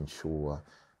making sure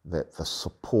that the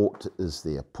support is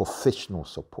there, professional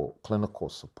support, clinical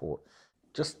support.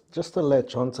 Just to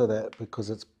latch onto that, because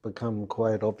it's become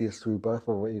quite obvious through both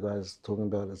of what you guys are talking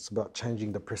about, it's about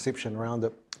changing the perception around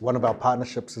it. One of our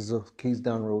partnerships is a Keys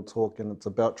Down Real Talk, and it's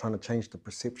about trying to change the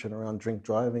perception around drink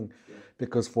driving,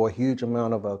 because for a huge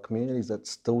amount of our communities, it's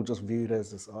still just viewed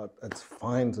as this, it's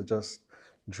fine to just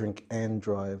drink and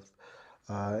drive.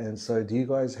 And so do you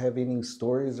guys have any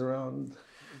stories around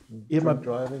drink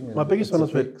driving? My biggest one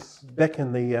was back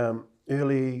in the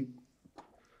early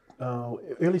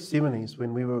 70s,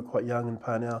 when we were quite young in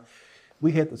Parnell.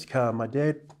 We had this car. My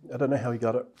dad, I don't know how he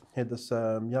got it, had this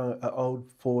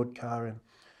old Ford car, and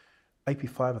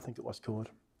AP5 I think it was called,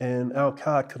 and our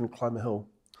car couldn't climb a hill,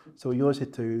 so we always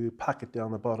had to park it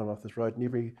down the bottom of this road, and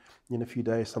every few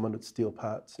days someone would steal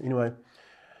parts. Anyway,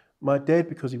 my dad,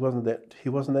 because he wasn't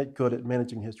that good at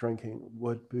managing his drinking,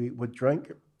 would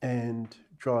drink and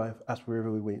drive us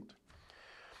wherever we went.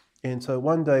 And so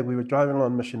one day we were driving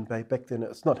along Mission Bay. Back then,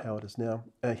 it's not how it is now.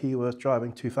 He was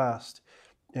driving too fast,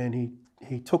 and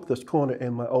he took this corner,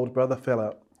 and my older brother fell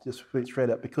out, just went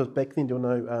straight out, because back then there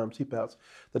were no seatbelts.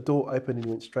 The door opened and he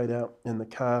went straight out, and the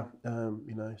car,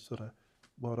 sort of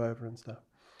rolled over and stuff.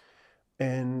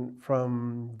 And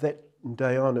from that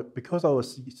day on, because I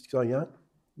was so young,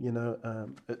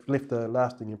 it left a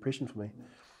lasting impression for me.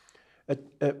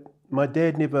 My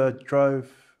dad never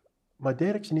drove. My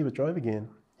dad actually never drove again.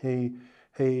 He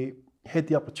had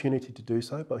the opportunity to do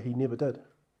so, but he never did,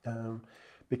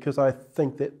 because I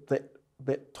think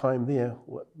that time there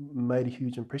made a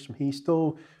huge impression. He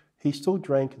still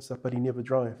drank and stuff, but he never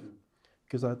drove,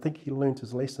 because I think he learned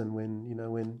his lesson when you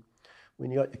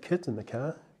got your kids in the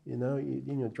car,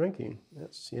 you're drinking,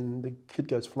 and the kid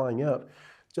goes flying out.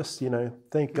 Just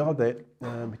thank God that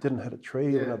he didn't hit a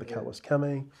tree, another car was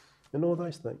coming, and all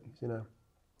those things,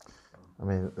 I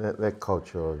mean, that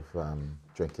culture of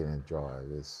drinking and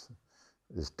drive is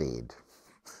dead,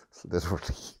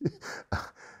 literally.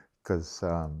 Because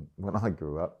when I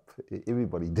grew up,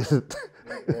 everybody did it,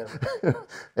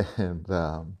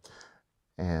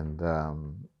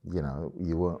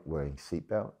 you weren't wearing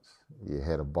seatbelts. You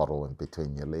had a bottle in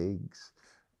between your legs,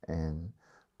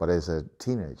 but as a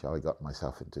teenager, I got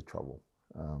myself into trouble.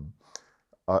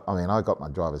 I got my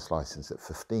driver's license at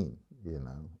 15.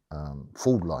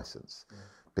 Full license,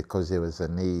 because there was a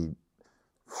need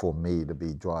for me to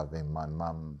be driving my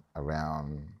mum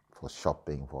around for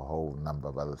shopping, for a whole number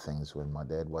of other things when my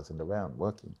dad wasn't around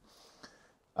working.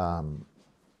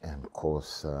 And of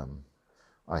course,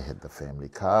 I had the family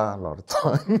car a lot of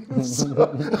times,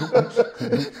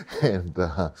 and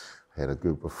had a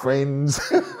group of friends.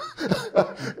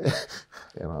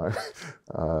 And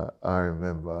I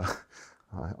remember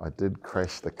I did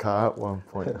crash the car at one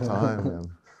point in time, and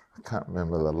I can't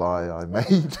remember the lie I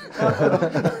made.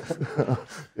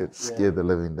 It scared the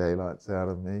living daylights out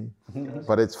of me.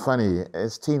 But it's funny,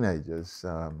 as teenagers,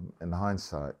 in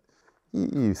hindsight,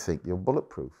 you think you're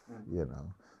bulletproof, you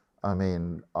know. I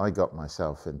mean, I got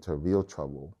myself into real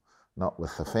trouble, not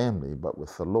with the family, but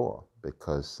with the law,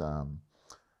 because,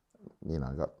 you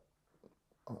know,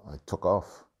 I took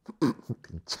off,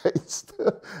 being chased,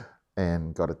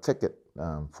 and got a ticket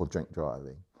for drink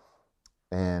driving.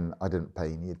 And I didn't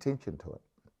pay any attention to it,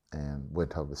 and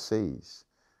went overseas.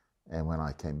 And when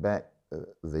I came back,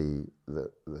 the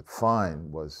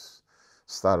fine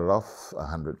started off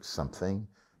 100 something,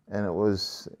 and it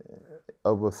was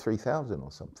over 3,000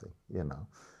 or something, you know.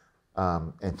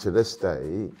 And to this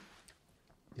day,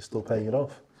 You're still paying it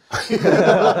off.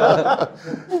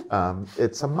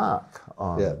 it's a mark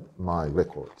on my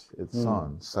records. It's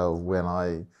on. So when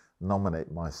I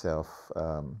nominate myself,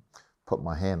 put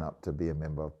my hand up to be a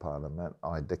member of Parliament,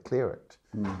 I declare it.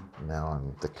 Now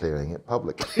I'm declaring it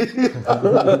publicly.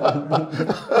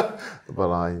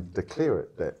 But I declare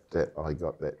it that I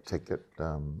got that ticket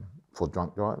for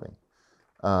drunk driving.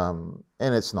 And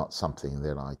it's not something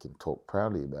that I can talk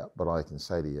proudly about, but I can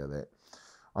say to you that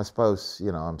I suppose,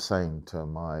 you know, I'm saying to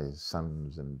my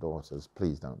sons and daughters,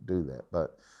 please don't do that.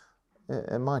 But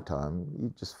in my time,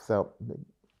 you just felt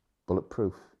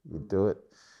bulletproof. You do it,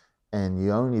 and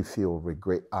you only feel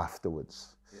regret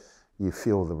afterwards. You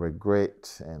feel the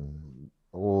regret and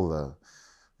all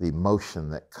the emotion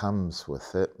that comes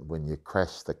with it when you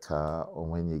crash the car or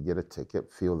when you get a ticket.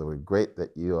 Feel the regret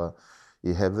that you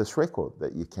have this record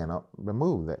that you cannot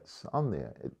remove. That's on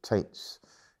there. It taints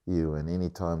you, and any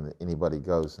time that anybody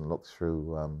goes and looks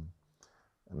through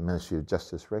Ministry of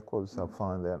Justice records, they'll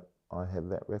find that I have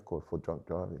that record for drunk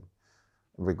driving.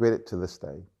 I regret it to this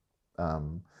day.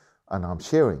 And I'm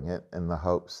sharing it in the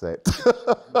hopes that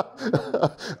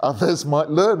others might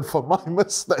learn from my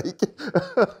mistake.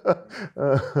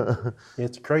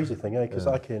 It's a crazy thing, eh? Because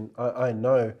I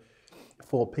know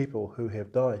 4 people who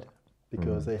have died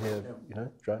because they have, you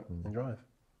know, drunk and drive.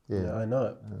 Yeah. You know, I know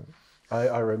it.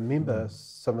 I remember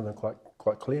some of them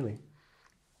quite clearly.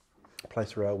 A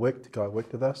place where I worked, the guy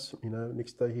worked with us, you know,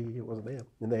 next day he wasn't there.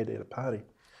 And they had a party.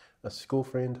 A school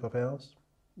friend of ours,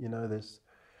 you know, there's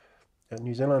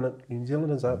New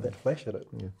Zealanders aren't that flash at it.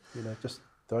 Yeah. You know, just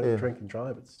don't drink and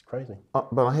drive. It's crazy.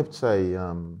 But I have to say,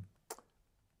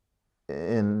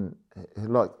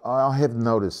 I have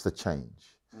noticed the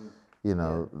change. You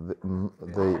know,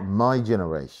 my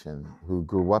generation who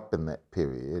grew up in that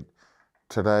period,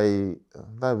 today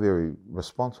they're very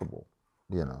responsible.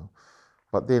 You know,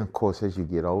 but then of course as you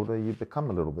get older, you become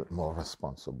a little bit more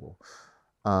responsible.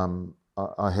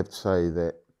 I have to say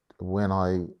that when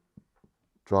I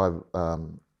drive,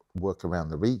 work around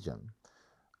the region,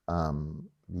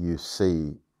 you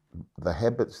see the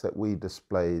habits that we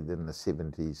displayed in the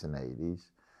 70s and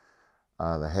 80s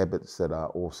are the habits that are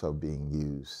also being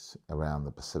used around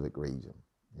the Pacific region,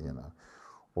 you know.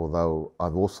 Although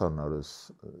I've also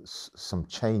noticed some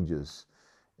changes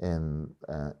in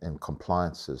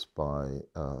compliances by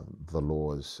the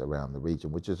laws around the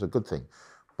region, which is a good thing.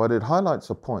 But it highlights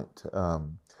a point.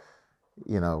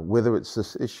 You know, whether it's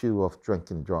this issue of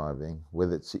drinking driving,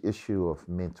 whether it's the issue of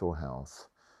mental health,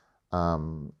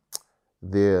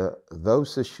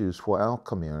 those issues for our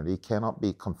community cannot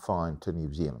be confined to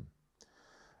New Zealand.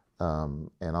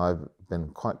 And I've been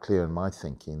quite clear in my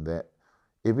thinking that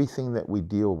everything that we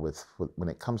deal with when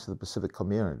it comes to the Pacific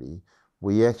community,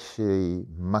 we actually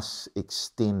must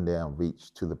extend our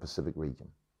reach to the Pacific region,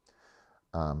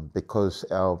 because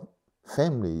our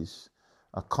families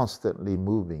are constantly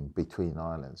moving between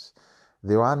islands.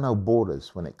 There are no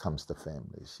borders when it comes to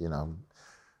families. You know,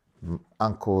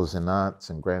 uncles and aunts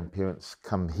and grandparents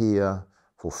come here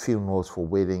for funerals, for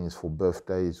weddings, for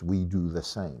birthdays. We do the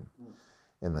same.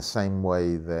 In the same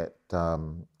way that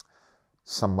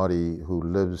somebody who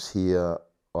lives here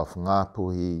of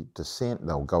Ngāpuhi descent,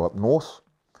 they'll go up north,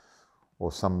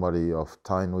 or somebody of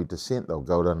Tainui descent, they'll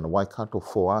go down to Waikato.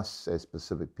 For us as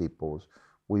Pacific peoples,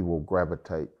 we will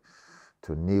gravitate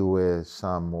to Niue,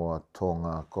 Samoa,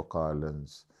 Tonga, Cook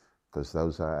Islands, because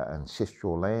those are our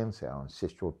ancestral lands, our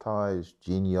ancestral ties,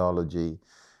 genealogy,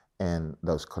 and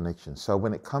those connections. So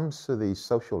when it comes to these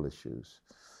social issues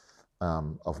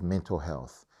of mental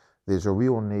health, there's a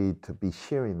real need to be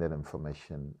sharing that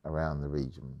information around the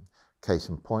region. Case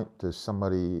in point, there's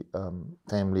somebody,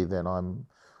 family that I'm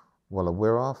well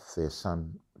aware of. Their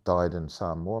son died in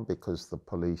Samoa because the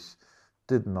police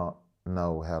did not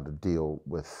know how to deal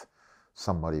with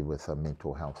somebody with a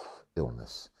mental health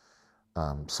illness.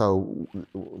 So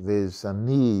there's a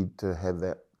need to have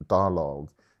that dialogue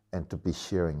and to be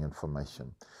sharing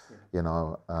information. Yeah. You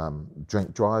know,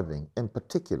 drink driving in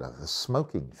particular, the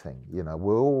smoking thing. You know,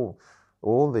 we're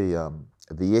all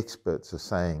the experts are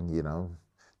saying, you know,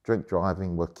 drink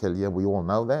driving will kill you. We all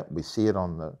know that. We see it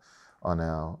on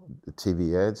our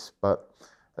TV ads. But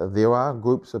there are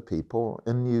groups of people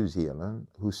in New Zealand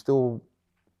who still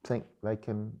think they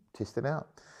can test it out.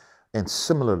 And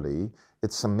similarly,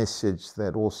 it's a message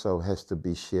that also has to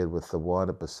be shared with the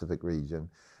wider Pacific region.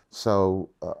 So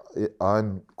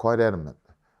I'm quite adamant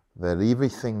that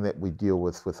everything that we deal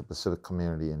with the Pacific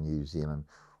community in New Zealand,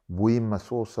 we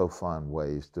must also find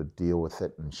ways to deal with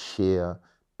it and share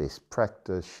best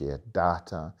practice, share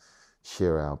data,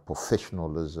 share our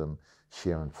professionalism,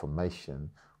 share information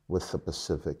with the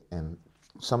Pacific, and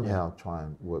somehow try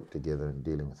and work together in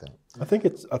dealing with that. I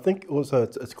think also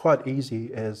it's quite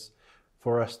easy as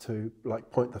for us to like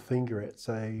point the finger at,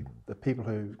 say, the people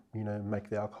who, you know, make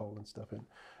the alcohol and stuff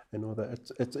and all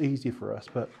that. It's easy for us,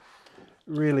 but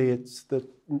really it's that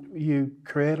you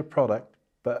create a product,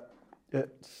 but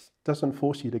it doesn't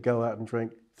force you to go out and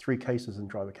drink 3 cases and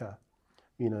drive a car.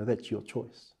 You know, that's your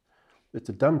choice. It's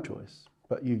a dumb choice,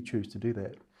 but you choose to do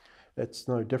that. It's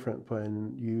no different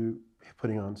when you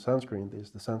putting on sunscreen. There's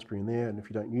the sunscreen there, and if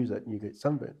you don't use it, you get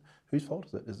sunburn. Whose fault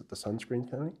is it? Is it the sunscreen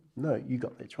company? No, you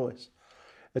got that choice.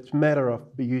 It's a matter of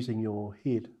using your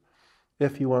head.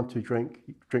 If you want to drink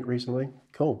reasonably,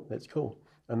 cool, that's cool.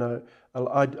 I know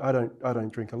I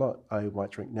don't drink a lot. I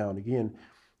might drink now and again,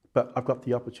 but I've got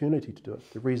the opportunity to do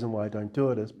it. The reason why I don't do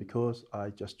it is because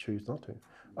I just choose not to.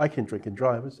 I can drink and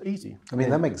drive. It's easy. I mean,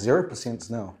 that makes 0%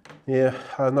 now. Yeah,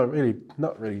 I've not really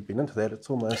been into that. It's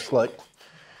almost like,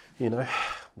 you know,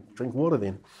 drink water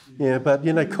then. Yeah, but,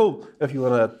 you know, cool. If you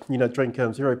want to, you know, drink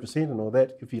 0% and all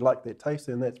that, if you like that taste,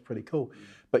 then that's pretty cool.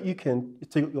 But you can,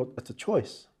 it's a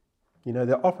choice. You know,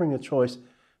 they're offering a choice.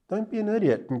 Don't be an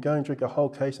idiot and go and drink a whole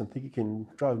case and think you can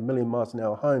drive 1,000,000 miles an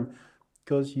hour home,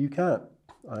 because you can't.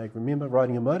 I remember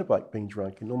riding a motorbike being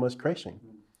drunk and almost crashing,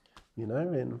 you know,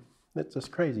 and that's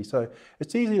just crazy. So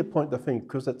it's easy to point the finger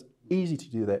because it's easy to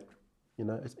do that. You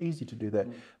know, it's easy to do that,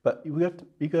 but you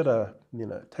got to, you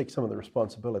know, take some of the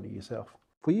responsibility yourself.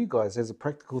 For you guys, as a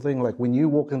practical thing, like when you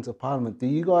walk into Parliament, do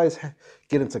you guys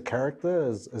get into character?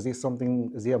 Is there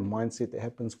a mindset that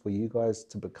happens for you guys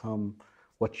to become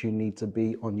what you need to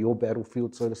be on your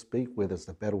battlefield, so to speak, whether it's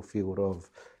the battlefield of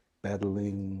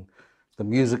battling the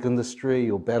music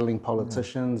industry or battling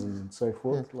politicians and so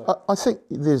forth? Yeah. Like, I think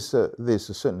there's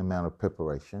a certain amount of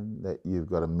preparation that you've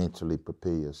got to mentally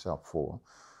prepare yourself for.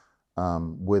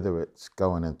 Whether it's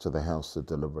going into the House to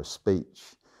deliver a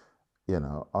speech, you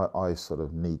know, I sort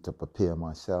of need to prepare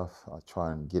myself. I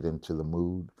try and get into the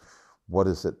mood. What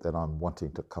is it that I'm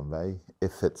wanting to convey?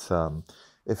 If it's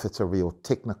a real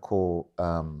technical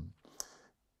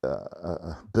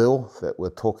bill that we're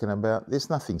talking about, there's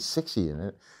nothing sexy in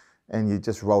it, and you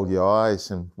just roll your eyes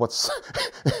and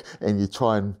and you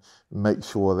try and make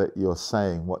sure that you're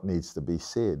saying what needs to be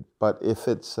said. But if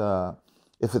it's a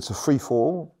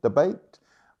free-for-all debate,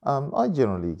 I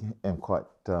generally am quite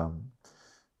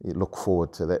look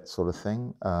forward to that sort of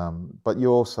thing. But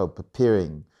you're also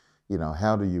preparing, you know,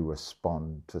 how do you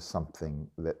respond to something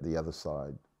that the other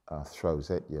side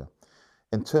throws at you?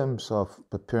 In terms of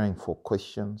preparing for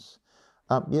questions,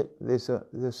 there's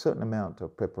a certain amount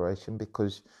of preparation,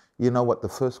 because you know what the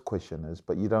first question is,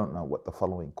 but you don't know what the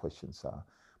following questions are.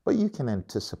 But you can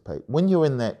anticipate. When you're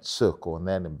in that circle, in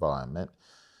that environment,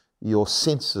 your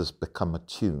senses become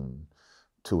attuned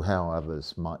to how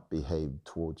others might behave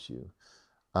towards you.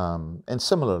 And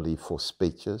similarly for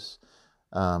speeches,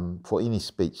 for any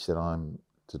speech that I'm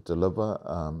to deliver,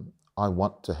 I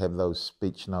want to have those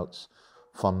speech notes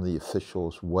from the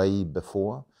officials way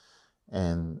before,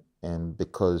 and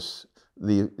because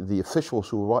the officials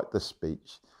who write the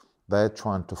speech, they're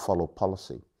trying to follow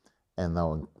policy, and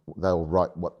they'll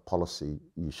write what policy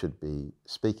you should be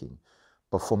speaking.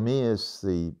 But for me as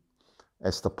the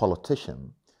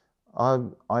politician,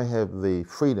 I have the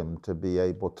freedom to be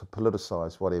able to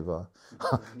politicize whatever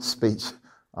speech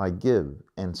I give.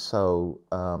 And so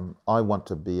I want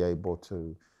to be able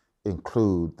to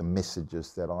include the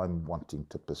messages that I'm wanting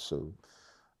to pursue.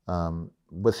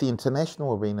 With the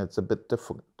international arena, it's a bit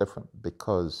different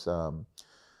because,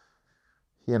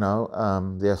 you know,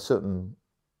 there are certain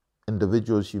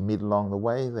individuals you meet along the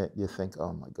way that you think,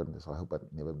 oh my goodness, I hope I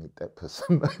never meet that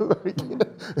person again.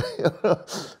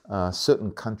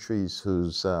 Certain countries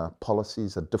whose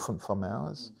policies are different from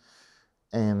ours.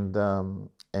 and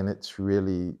it's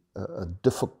really a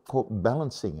difficult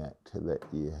balancing act that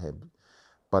you have.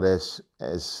 But as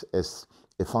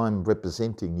if I'm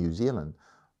representing New Zealand,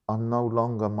 I'm no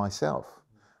longer myself.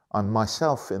 I'm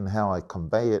myself in how I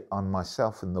convey it. I'm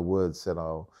myself in the words that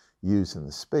I'll use in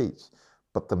the speech.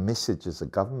 But the message is a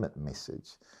government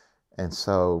message. And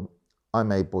so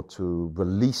I'm able to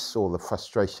release all the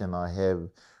frustration I have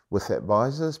with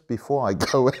advisors before I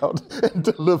go out and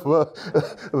deliver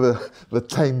the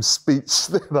tame speech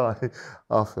that I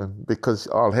often, because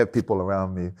I'll have people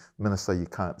around me, Minister, you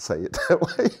can't say it that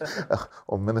way.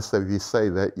 Or Minister, if you say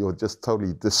that, you'll just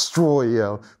totally destroy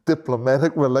our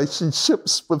diplomatic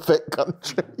relationships with that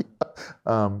country.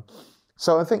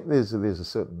 So I think there's a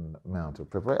certain amount of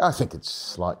preparation. I think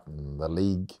it's like in the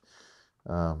league.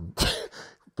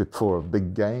 Before a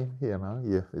big game, you know,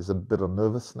 there's a bit of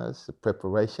nervousness,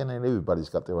 preparation, and everybody's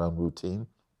got their own routine.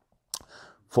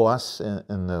 For us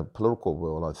in the political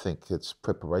world, I think it's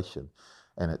preparation,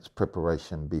 and it's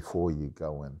preparation before you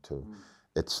go into.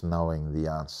 It's knowing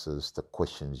the answers, the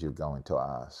questions you're going to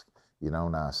ask. You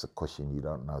don't ask a question you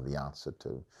don't know the answer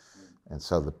to. And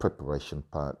so the preparation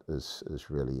part is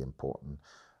really important.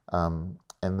 And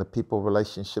the people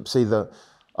relationships. See,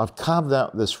 I've carved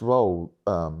out this role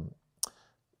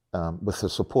with the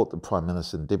support of the Prime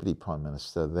Minister and Deputy Prime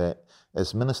Minister, that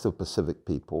as Minister of Pacific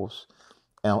Peoples,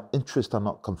 our interests are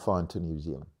not confined to New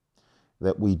Zealand,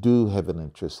 that we do have an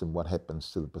interest in what happens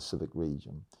to the Pacific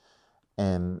region.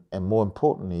 And more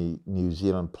importantly, New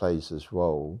Zealand plays this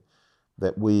role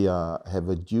that we have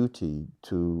a duty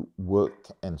to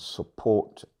work and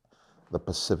support the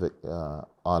Pacific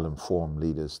Island Forum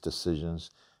leaders'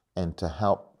 decisions and to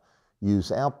help use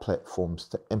our platforms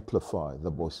to amplify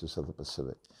the voices of the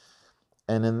Pacific.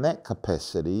 And in that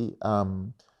capacity,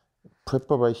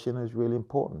 preparation is really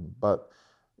important, but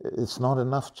it's not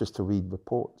enough just to read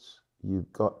reports.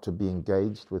 You've got to be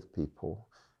engaged with people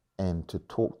and to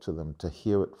talk to them, to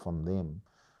hear it from them,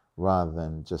 rather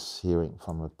than just hearing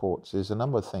from reports. There's a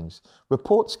number of things.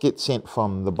 Reports get sent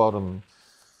from the bottom,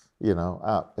 you know,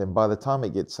 up, and by the time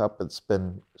it gets up, it's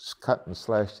been cut and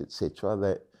slashed, etc.,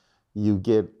 that you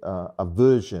get a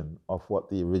version of what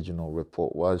the original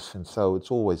report was. And so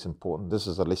it's always important. This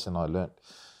is a lesson I learnt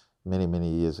many, many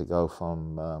years ago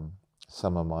from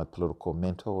some of my political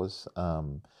mentors.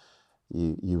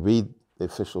 You read the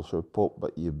official's report,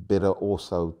 but you better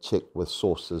also check with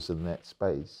sources in that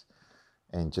space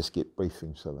and just get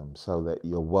briefings of them so that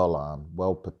you're well armed,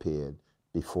 well prepared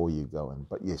before you go in.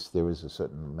 But yes, there is a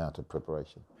certain amount of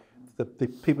preparation. The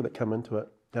people that come into it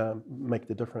make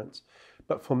the difference.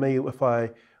 But for me,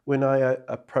 when I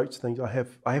approach things, I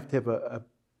have to have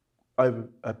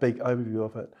a big overview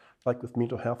of it. Like with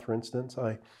mental health, for instance,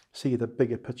 I see the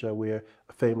bigger picture where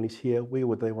a family's here, where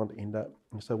would they want to end up?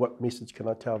 And so what message can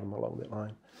I tell them along that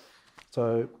line?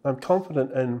 So I'm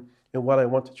confident in what I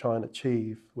want to try and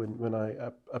achieve when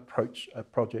I approach a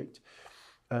project.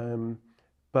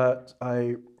 But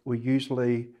we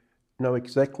usually know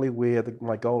exactly where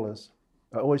my goal is.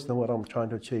 I always know what I'm trying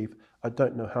to achieve. I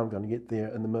don't know how I'm going to get there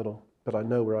in the middle, but I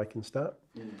know where I can start.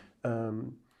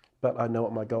 But I know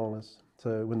what my goal is.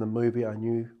 So when the movie, I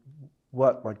knew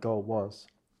what my goal was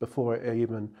before I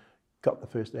even got the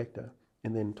first actor,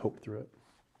 and then talked through it.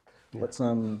 Yeah. What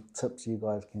some tips you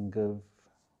guys can give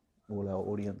all our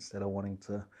audience that are wanting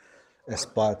to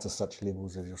aspire to such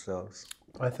levels as yourselves?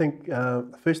 I think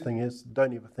the first thing is,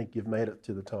 don't ever think you've made it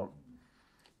to the top.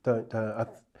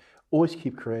 Always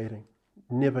keep creating.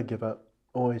 Never give up.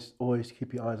 Always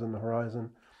keep your eyes on the horizon.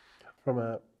 From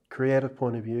a creative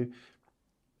point of view,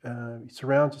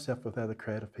 surround yourself with other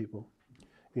creative people.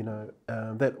 You know,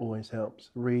 that always helps.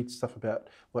 Read stuff about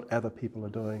what other people are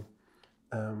doing.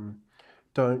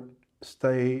 Don't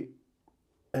stay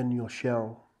in your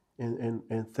shell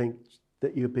and think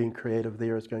that you're being creative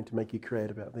there is going to make you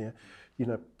creative out there. You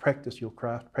know, practice your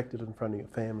craft, practice it in front of your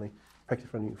family, practice in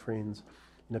front of your friends.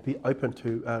 You know, be open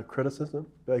to criticism,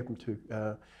 be open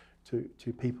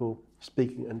to people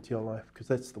speaking into your life, because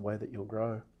that's the way that you'll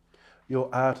grow. Your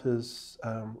art is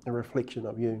a reflection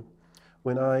of you.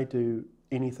 When I do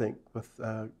anything with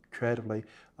creatively,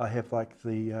 I have like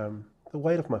the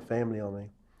weight of my family on me,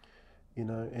 you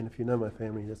know. And if you know my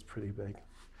family, that's pretty big.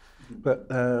 But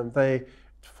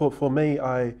for me,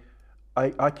 I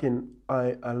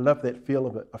love that feel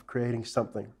of it, of creating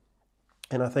something.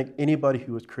 And I think anybody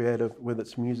who is creative, whether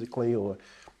it's musically or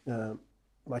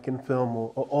like in film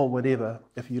or whatever,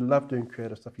 if you love doing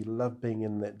creative stuff, you love being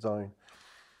in that zone,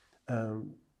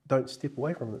 don't step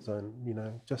away from that zone. You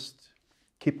know, just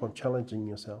keep on challenging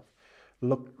yourself.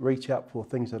 Reach out for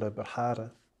things that are a bit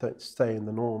harder. Don't stay in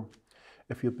the norm.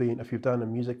 If you've done a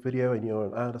music video and you're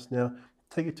an artist now,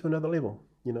 take it to another level.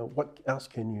 You know, what else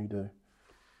can you do?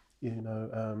 You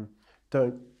know,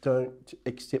 don't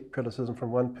accept criticism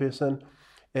from one person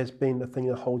as being the thing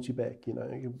that holds you back. You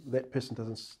know, that person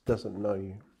doesn't know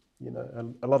you. You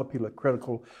know, a lot of people are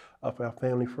critical of our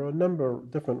family for a number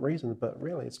of different reasons, but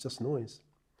really it's just noise.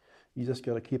 You just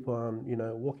got to keep on, you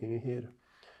know, walking ahead,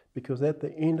 because at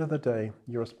the end of the day,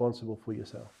 you're responsible for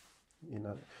yourself. You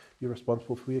know, you're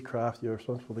responsible for your craft. You're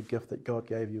responsible for the gift that God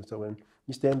gave you. So when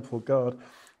you stand before God,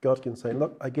 God can say,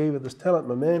 "Look, I gave you this talent,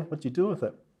 my man. What'd you do with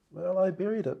it?" "Well, I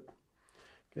buried it."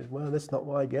 He goes, "Well, that's not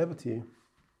why I gave it to you."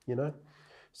 You know.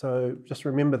 So just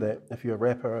remember that if you're a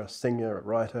rapper, a singer, a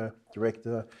writer,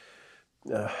 director,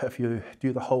 if you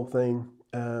do the whole thing,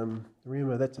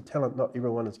 remember that's a talent. Not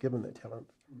everyone is given that talent.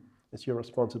 It's your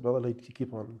responsibility to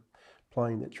keep on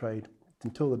playing that trade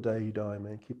until the day you die,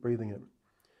 man. Keep breathing it.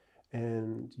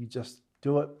 And you just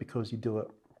do it because you do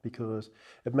it. Because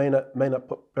it may not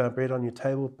put bread on your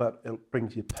table, but it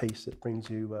brings you peace. It brings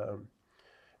you,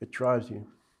 it drives you.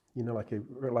 You know, like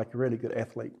a really good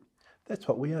athlete. That's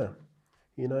what we are.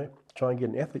 You know, try and get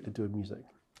an athlete to do music.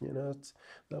 You know,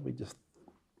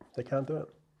 they can't do it.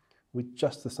 We're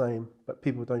just the same, but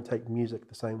people don't take music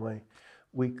the same way.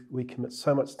 We commit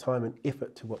so much time and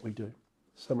effort to what we do.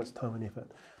 So much time and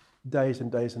effort. Days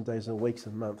and days and days and weeks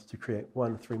and months to create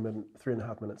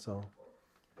 3.5 minute song.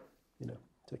 You know,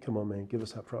 so come on, man, give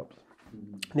us our props.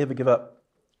 Never give up.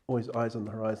 Always eyes on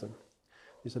the horizon.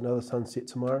 There's another sunset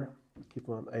tomorrow. Keep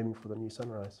on aiming for the new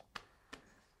sunrise.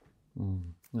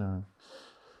 Yeah.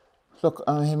 Look,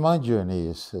 I mean, my journey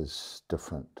is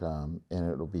different, and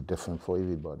it'll be different for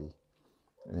everybody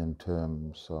in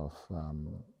terms of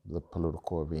the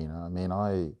political arena. I mean,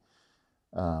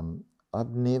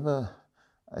 I've never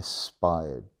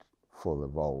aspired for the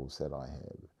roles that I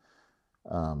have,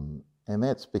 and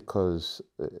that's because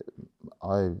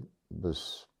I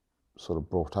was sort of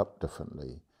brought up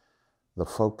differently. The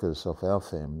focus of our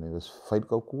family was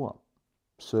whaikau kua,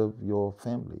 serve your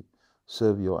family,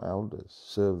 serve your elders,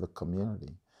 serve the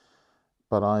community.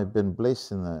 But I've been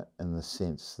blessed in the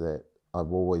sense that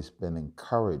I've always been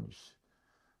encouraged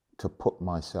to put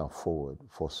myself forward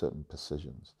for certain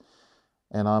positions.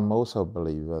 And I'm also a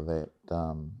believer that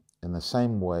in the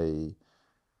same way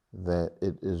that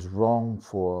it is wrong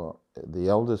for, the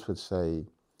elders would say,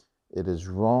 it is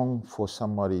wrong for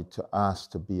somebody to ask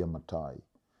to be a matai,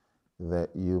 that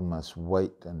you must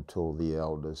wait until the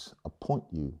elders appoint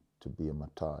you to be a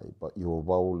matai, but your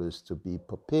role is to be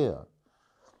prepared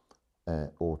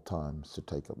at all times to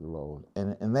take up the role.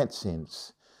 And in that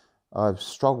sense, I've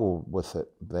struggled with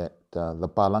it, that the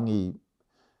Palangi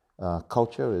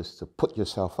culture is to put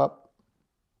yourself up,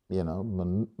 you know,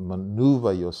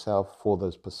 maneuver yourself for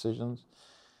those positions.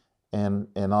 And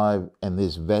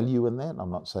there's value in that.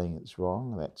 I'm not saying it's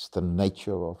wrong. That's the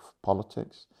nature of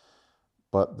politics.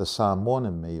 But the Samoan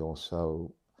in me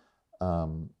also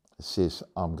says,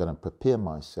 I'm going to prepare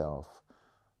myself,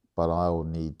 but I will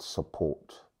need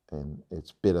support. And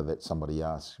it's better that somebody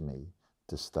asks me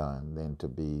to stand than to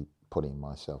be putting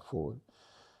myself forward.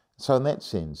 So in that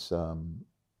sense,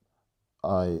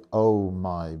 I owe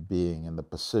my being in the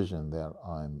position that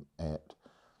I'm at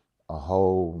a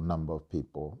whole number of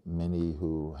people, many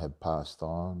who have passed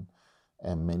on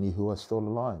and many who are still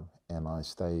alive, and I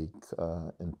stay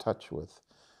in touch with.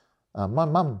 My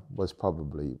mum was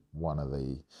probably one of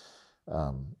the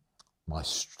my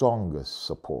strongest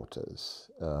supporters,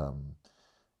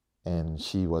 and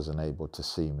she wasn't able to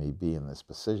see me be in this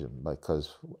position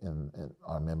because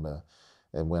I remember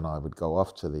when I would go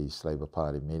off to these Labour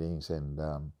Party meetings and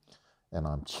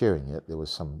I'm chairing it, there was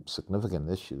some significant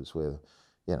issues where,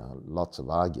 you know, lots of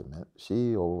argument.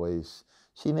 She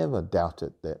never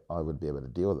doubted that I would be able to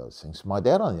deal with those things. My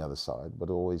dad on the other side would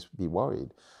always be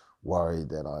worried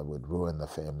that I would ruin the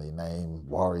family name,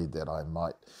 worried that I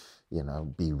might, you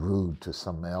know, be rude to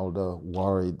some elder,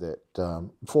 worried that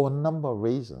for a number of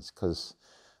reasons, because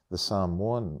the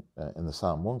Samoan, in the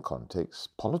Samoan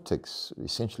context, politics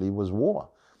essentially was war,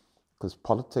 because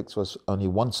politics was only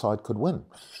one side could win,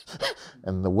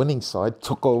 and the winning side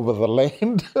took over the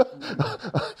land.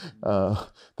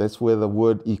 That's where the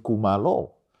word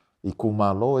ikumalo.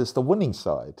 Ikumalo is the winning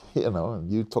side, you know,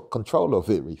 and you took control of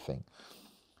everything.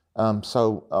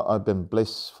 So I've been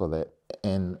blessed for that,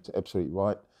 and absolutely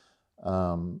right.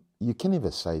 You can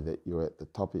never say that you're at the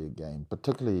top of your game,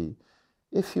 particularly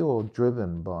if you're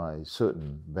driven by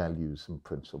certain values and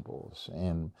principles.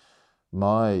 And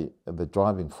the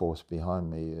driving force behind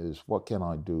me is, what can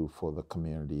I do for the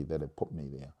community that have put me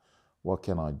there? What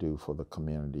can I do for the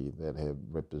community that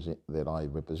I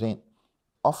represent?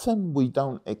 Often we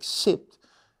don't accept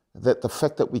that the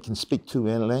fact that we can speak two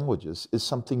languages is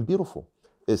something beautiful.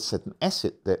 it's an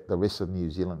asset that the rest of New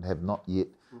Zealand have not yet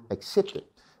accepted.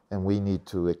 And we need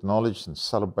to acknowledge and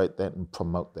celebrate that and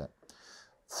promote that.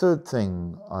 Third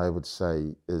thing I would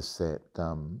say is that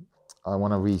I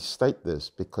want to restate this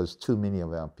because too many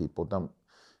of our people don't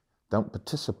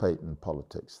participate in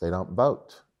politics. They don't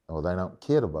vote, or they don't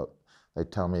care to vote. They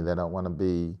tell me they don't want to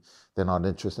be, they're not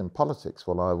interested in politics.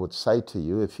 Well, I would say to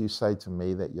you, if you say to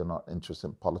me that you're not interested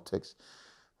in politics,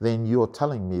 then you're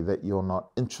telling me that you're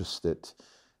not interested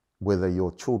whether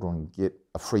your children get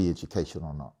a free education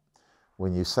or not.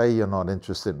 When you say you're not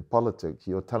interested in politics,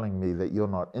 you're telling me that you're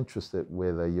not interested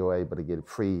whether you're able to get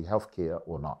free healthcare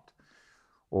or not,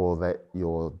 or that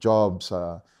your jobs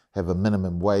have a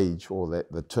minimum wage, or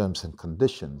that the terms and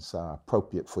conditions are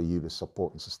appropriate for you to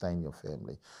support and sustain your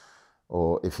family.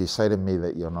 Or if you say to me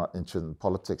that you're not interested in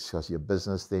politics because you're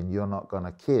business, then you're not going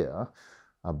to care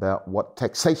about what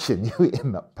taxation you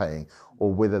end up paying,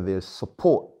 or whether there's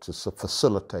support to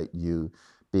facilitate you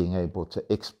being able to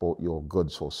export your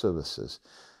goods or services.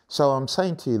 So I'm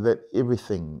saying to you that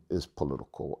everything is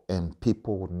political, and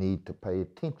people need to pay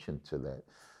attention to that.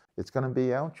 It's going to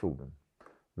be our children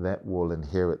that will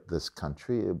inherit this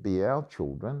country. It'll be our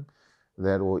children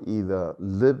that will either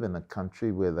live in a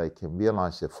country where they can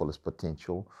realize their fullest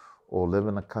potential, or live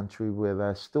in a country where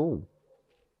they're still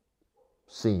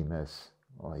seen as,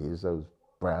 oh, here's those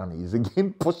brownies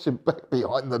again, pushing back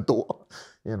behind the door,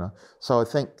 you know. So I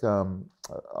think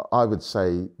I would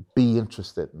say be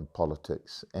interested in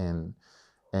politics, and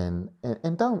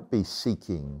don't be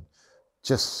seeking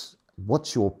just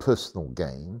what's your personal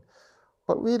gain,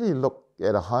 but really look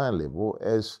at a higher level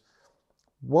as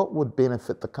what would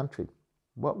benefit the country,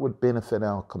 what would benefit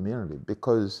our community,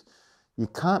 because you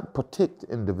can't protect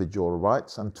individual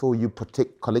rights until you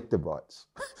protect collective rights,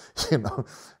 you know.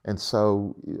 And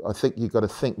so I think you've got to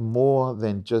think more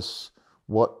than just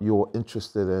what you're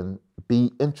interested in.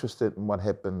 Be interested in what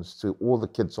happens to all the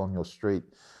kids on your street,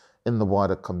 in the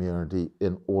wider community,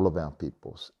 in all of our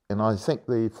peoples. And I think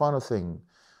the final thing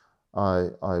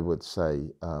I would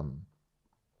say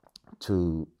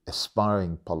to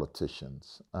aspiring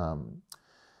politicians,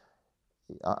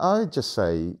 I just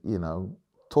say, you know,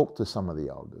 talk to some of the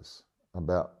elders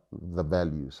about the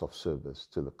values of service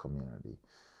to the community.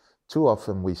 Too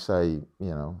often we say,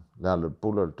 you know,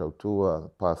 the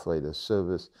pathway to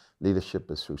service, leadership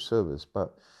is through service.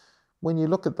 But when you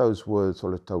look at those words, o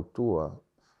le tautua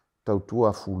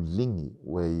fulingi,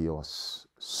 where you're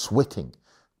sweating,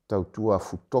 tautua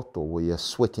futoto, where you're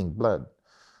sweating blood,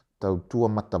 tautua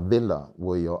matavela,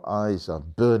 where your eyes are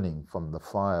burning from the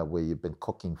fire where you've been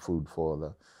cooking food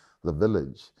for the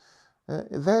village.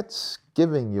 That's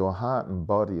giving your heart and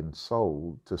body and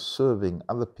soul to serving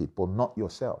other people, not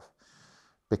yourself.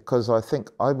 Because I think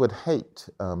I would hate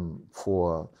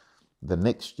for the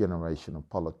next generation of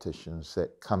politicians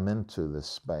that come into this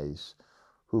space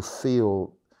who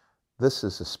feel this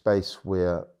is a space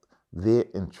where their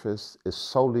interest is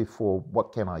solely for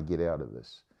what can I get out of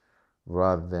this,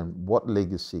 rather than what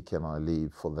legacy can I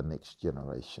leave for the next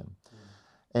generation.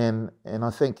 And I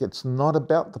think it's not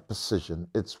about the position,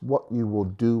 it's what you will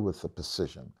do with the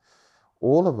position.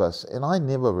 All of us, and I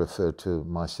never refer to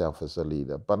myself as a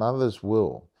leader, but others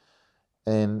will.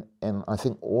 And I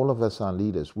think all of us are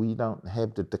leaders. We don't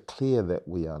have to declare that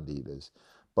we are leaders,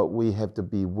 but we have to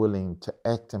be willing to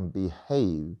act and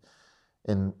behave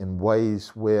in ways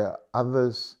where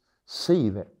others see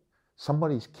that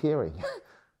somebody's caring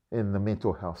in the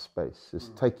mental health space,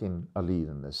 is taking a lead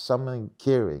in this. Somebody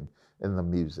caring in the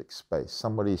music space,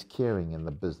 somebody's caring in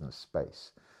the business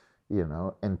space, you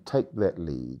know, and take that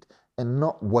lead and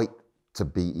not wait to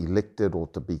be elected or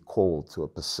to be called to a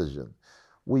position.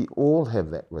 We all have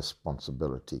that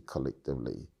responsibility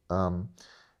collectively. And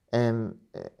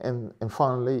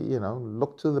finally, you know,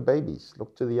 look to the babies,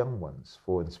 look to the young ones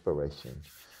for inspiration.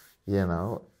 You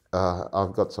know,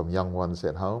 I've got some young ones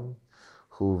at home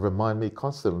who remind me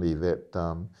constantly that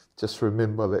just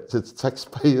remember that it's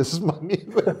taxpayers' money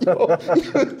that you're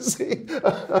using.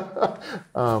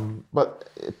 But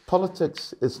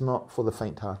politics is not for the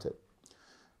faint-hearted.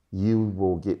 You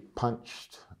will get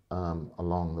punched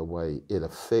along the way. It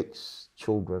affects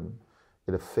children,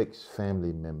 it affects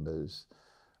family members,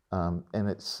 and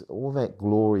it's all that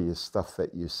glorious stuff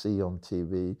that you see on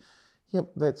TV.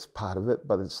 Yep, that's part of it,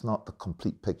 but it's not the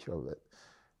complete picture of it.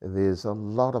 There's a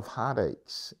lot of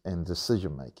heartaches and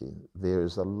decision-making.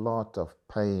 There's a lot of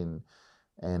pain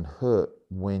and hurt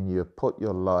when you put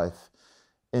your life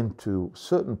into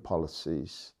certain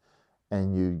policies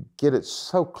and you get it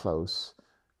so close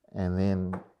and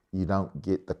then you don't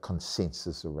get the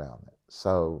consensus around it.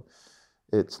 So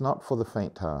It's not for the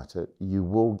faint-hearted. You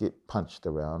will get punched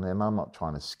around, and I'm not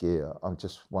trying to scare. I'm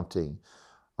just wanting.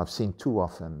 I've seen too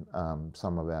often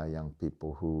some of our young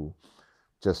people who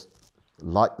just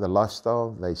like the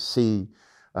lifestyle. They see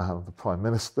the Prime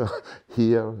Minister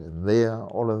here and there,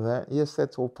 all of that. Yes,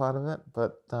 that's all part of it,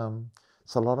 but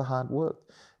it's a lot of hard work.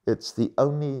 It's the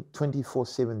only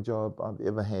 24/7 job I've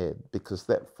ever had, because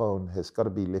that phone has got to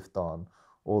be left on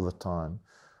all the time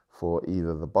for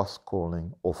either the boss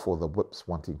calling or for the whips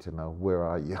wanting to know, where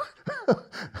are you?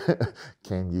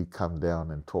 Can you come down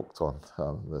and talk on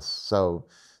this? So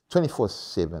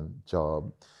 24/7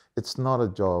 job. It's not a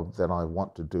job that I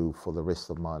want to do for the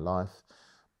rest of my life,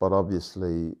 but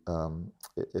obviously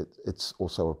it's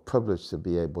also a privilege to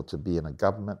be able to be in a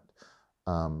government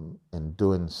and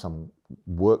doing some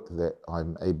work that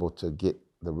I'm able to get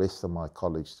the rest of my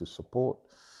colleagues to support.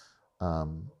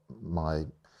 My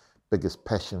biggest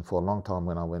passion for a long time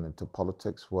when I went into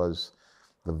politics was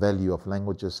the value of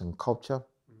languages and culture.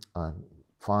 I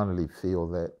finally feel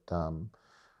that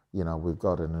we've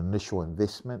got an initial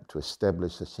investment to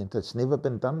establish a centre. It's never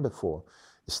been done before,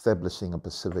 establishing a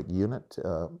Pacific unit,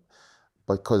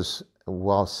 because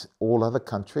whilst all other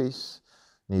countries,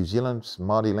 New Zealand's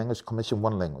Māori Language Commission,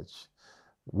 one language,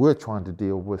 we're trying to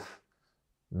deal with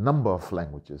number of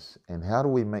languages, and how do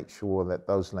we make sure that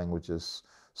those languages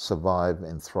survive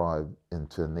and thrive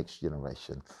into the next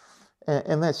generation.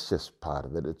 And that's just part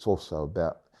of it. It's also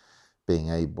about being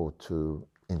able to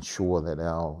ensure that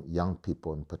our young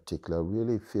people in particular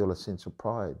really feel a sense of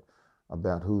pride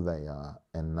about who they are,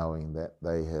 and knowing that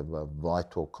they have a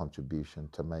vital contribution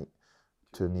to make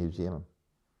to New Zealand.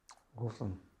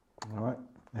 Awesome. All right.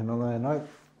 And on that note,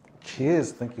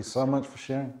 cheers. Thank you so much for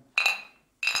sharing.